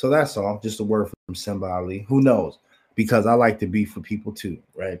 So that's all. Just a word from Simba Ali. Who knows? Because I like to beef for people too,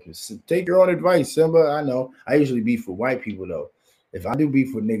 right? Just take your own advice, Simba. I know. I usually beef for white people though. If I do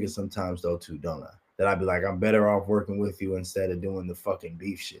beef with niggas sometimes though too, don't I? That I'd be like, I'm better off working with you instead of doing the fucking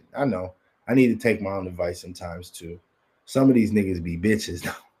beef shit. I know. I need to take my own advice sometimes too. Some of these niggas be bitches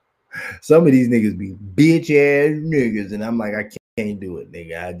though. Some of these niggas be bitch ass niggas, and I'm like, I can't do it,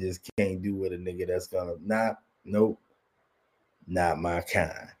 nigga. I just can't do with a nigga that's gonna not my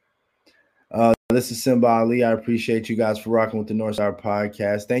kind. This is Simba Ali. I appreciate you guys for rocking with the Northside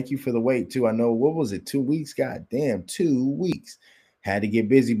Podcast. Thank you for the wait too. I know, what was it, 2 weeks? God damn, 2 weeks. Had to get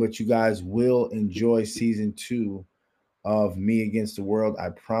busy, but you guys will enjoy season 2 of Me Against the World. I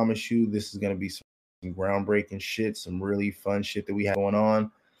promise you, this is gonna be some groundbreaking shit, some really fun shit that we have going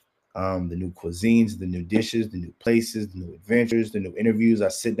on. The new cuisines, the new dishes, the new places, the new adventures, the new interviews. I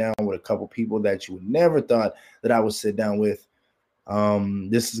sit down with a couple people that you would never thought that I would sit down with.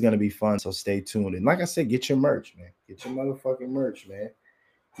 This is going to be fun, so stay tuned. And like I said, get your merch, man. Get your motherfucking merch, man.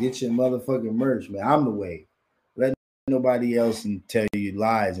 Get your motherfucking merch, man. I'm the wave. Let nobody else tell you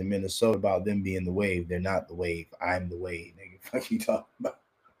lies in Minnesota about them being the wave. They're not the wave. I'm the wave, nigga. Fuck you talking about?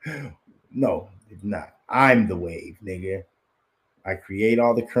 No, it's not. I'm the wave, nigga. I create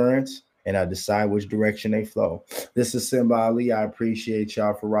all the currents and I decide which direction they flow. This is Simba Ali. I appreciate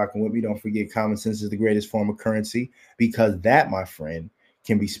y'all for rocking with me. Don't forget, common sense is the greatest form of currency, because that, my friend,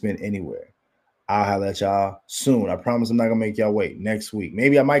 can be spent anywhere. I'll holler at y'all soon. I promise I'm not going to make y'all wait. Next week.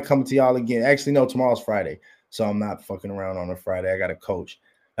 Maybe I might come to y'all again. Actually, no, tomorrow's Friday, so I'm not fucking around on a Friday. I got to coach.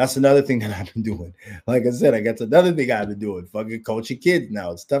 That's another thing that I've been doing. Like I said, I got another thing I've been doing. Fucking coaching kids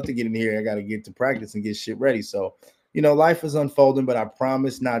now. It's tough to get in here. I got to get to practice and get shit ready. So, life is unfolding, but I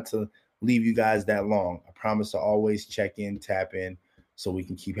promise not to leave you guys that long. I promise to always check in, tap in, so we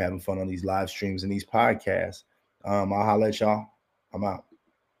can keep having fun on these live streams and these podcasts. I'll holler at y'all. I'm out.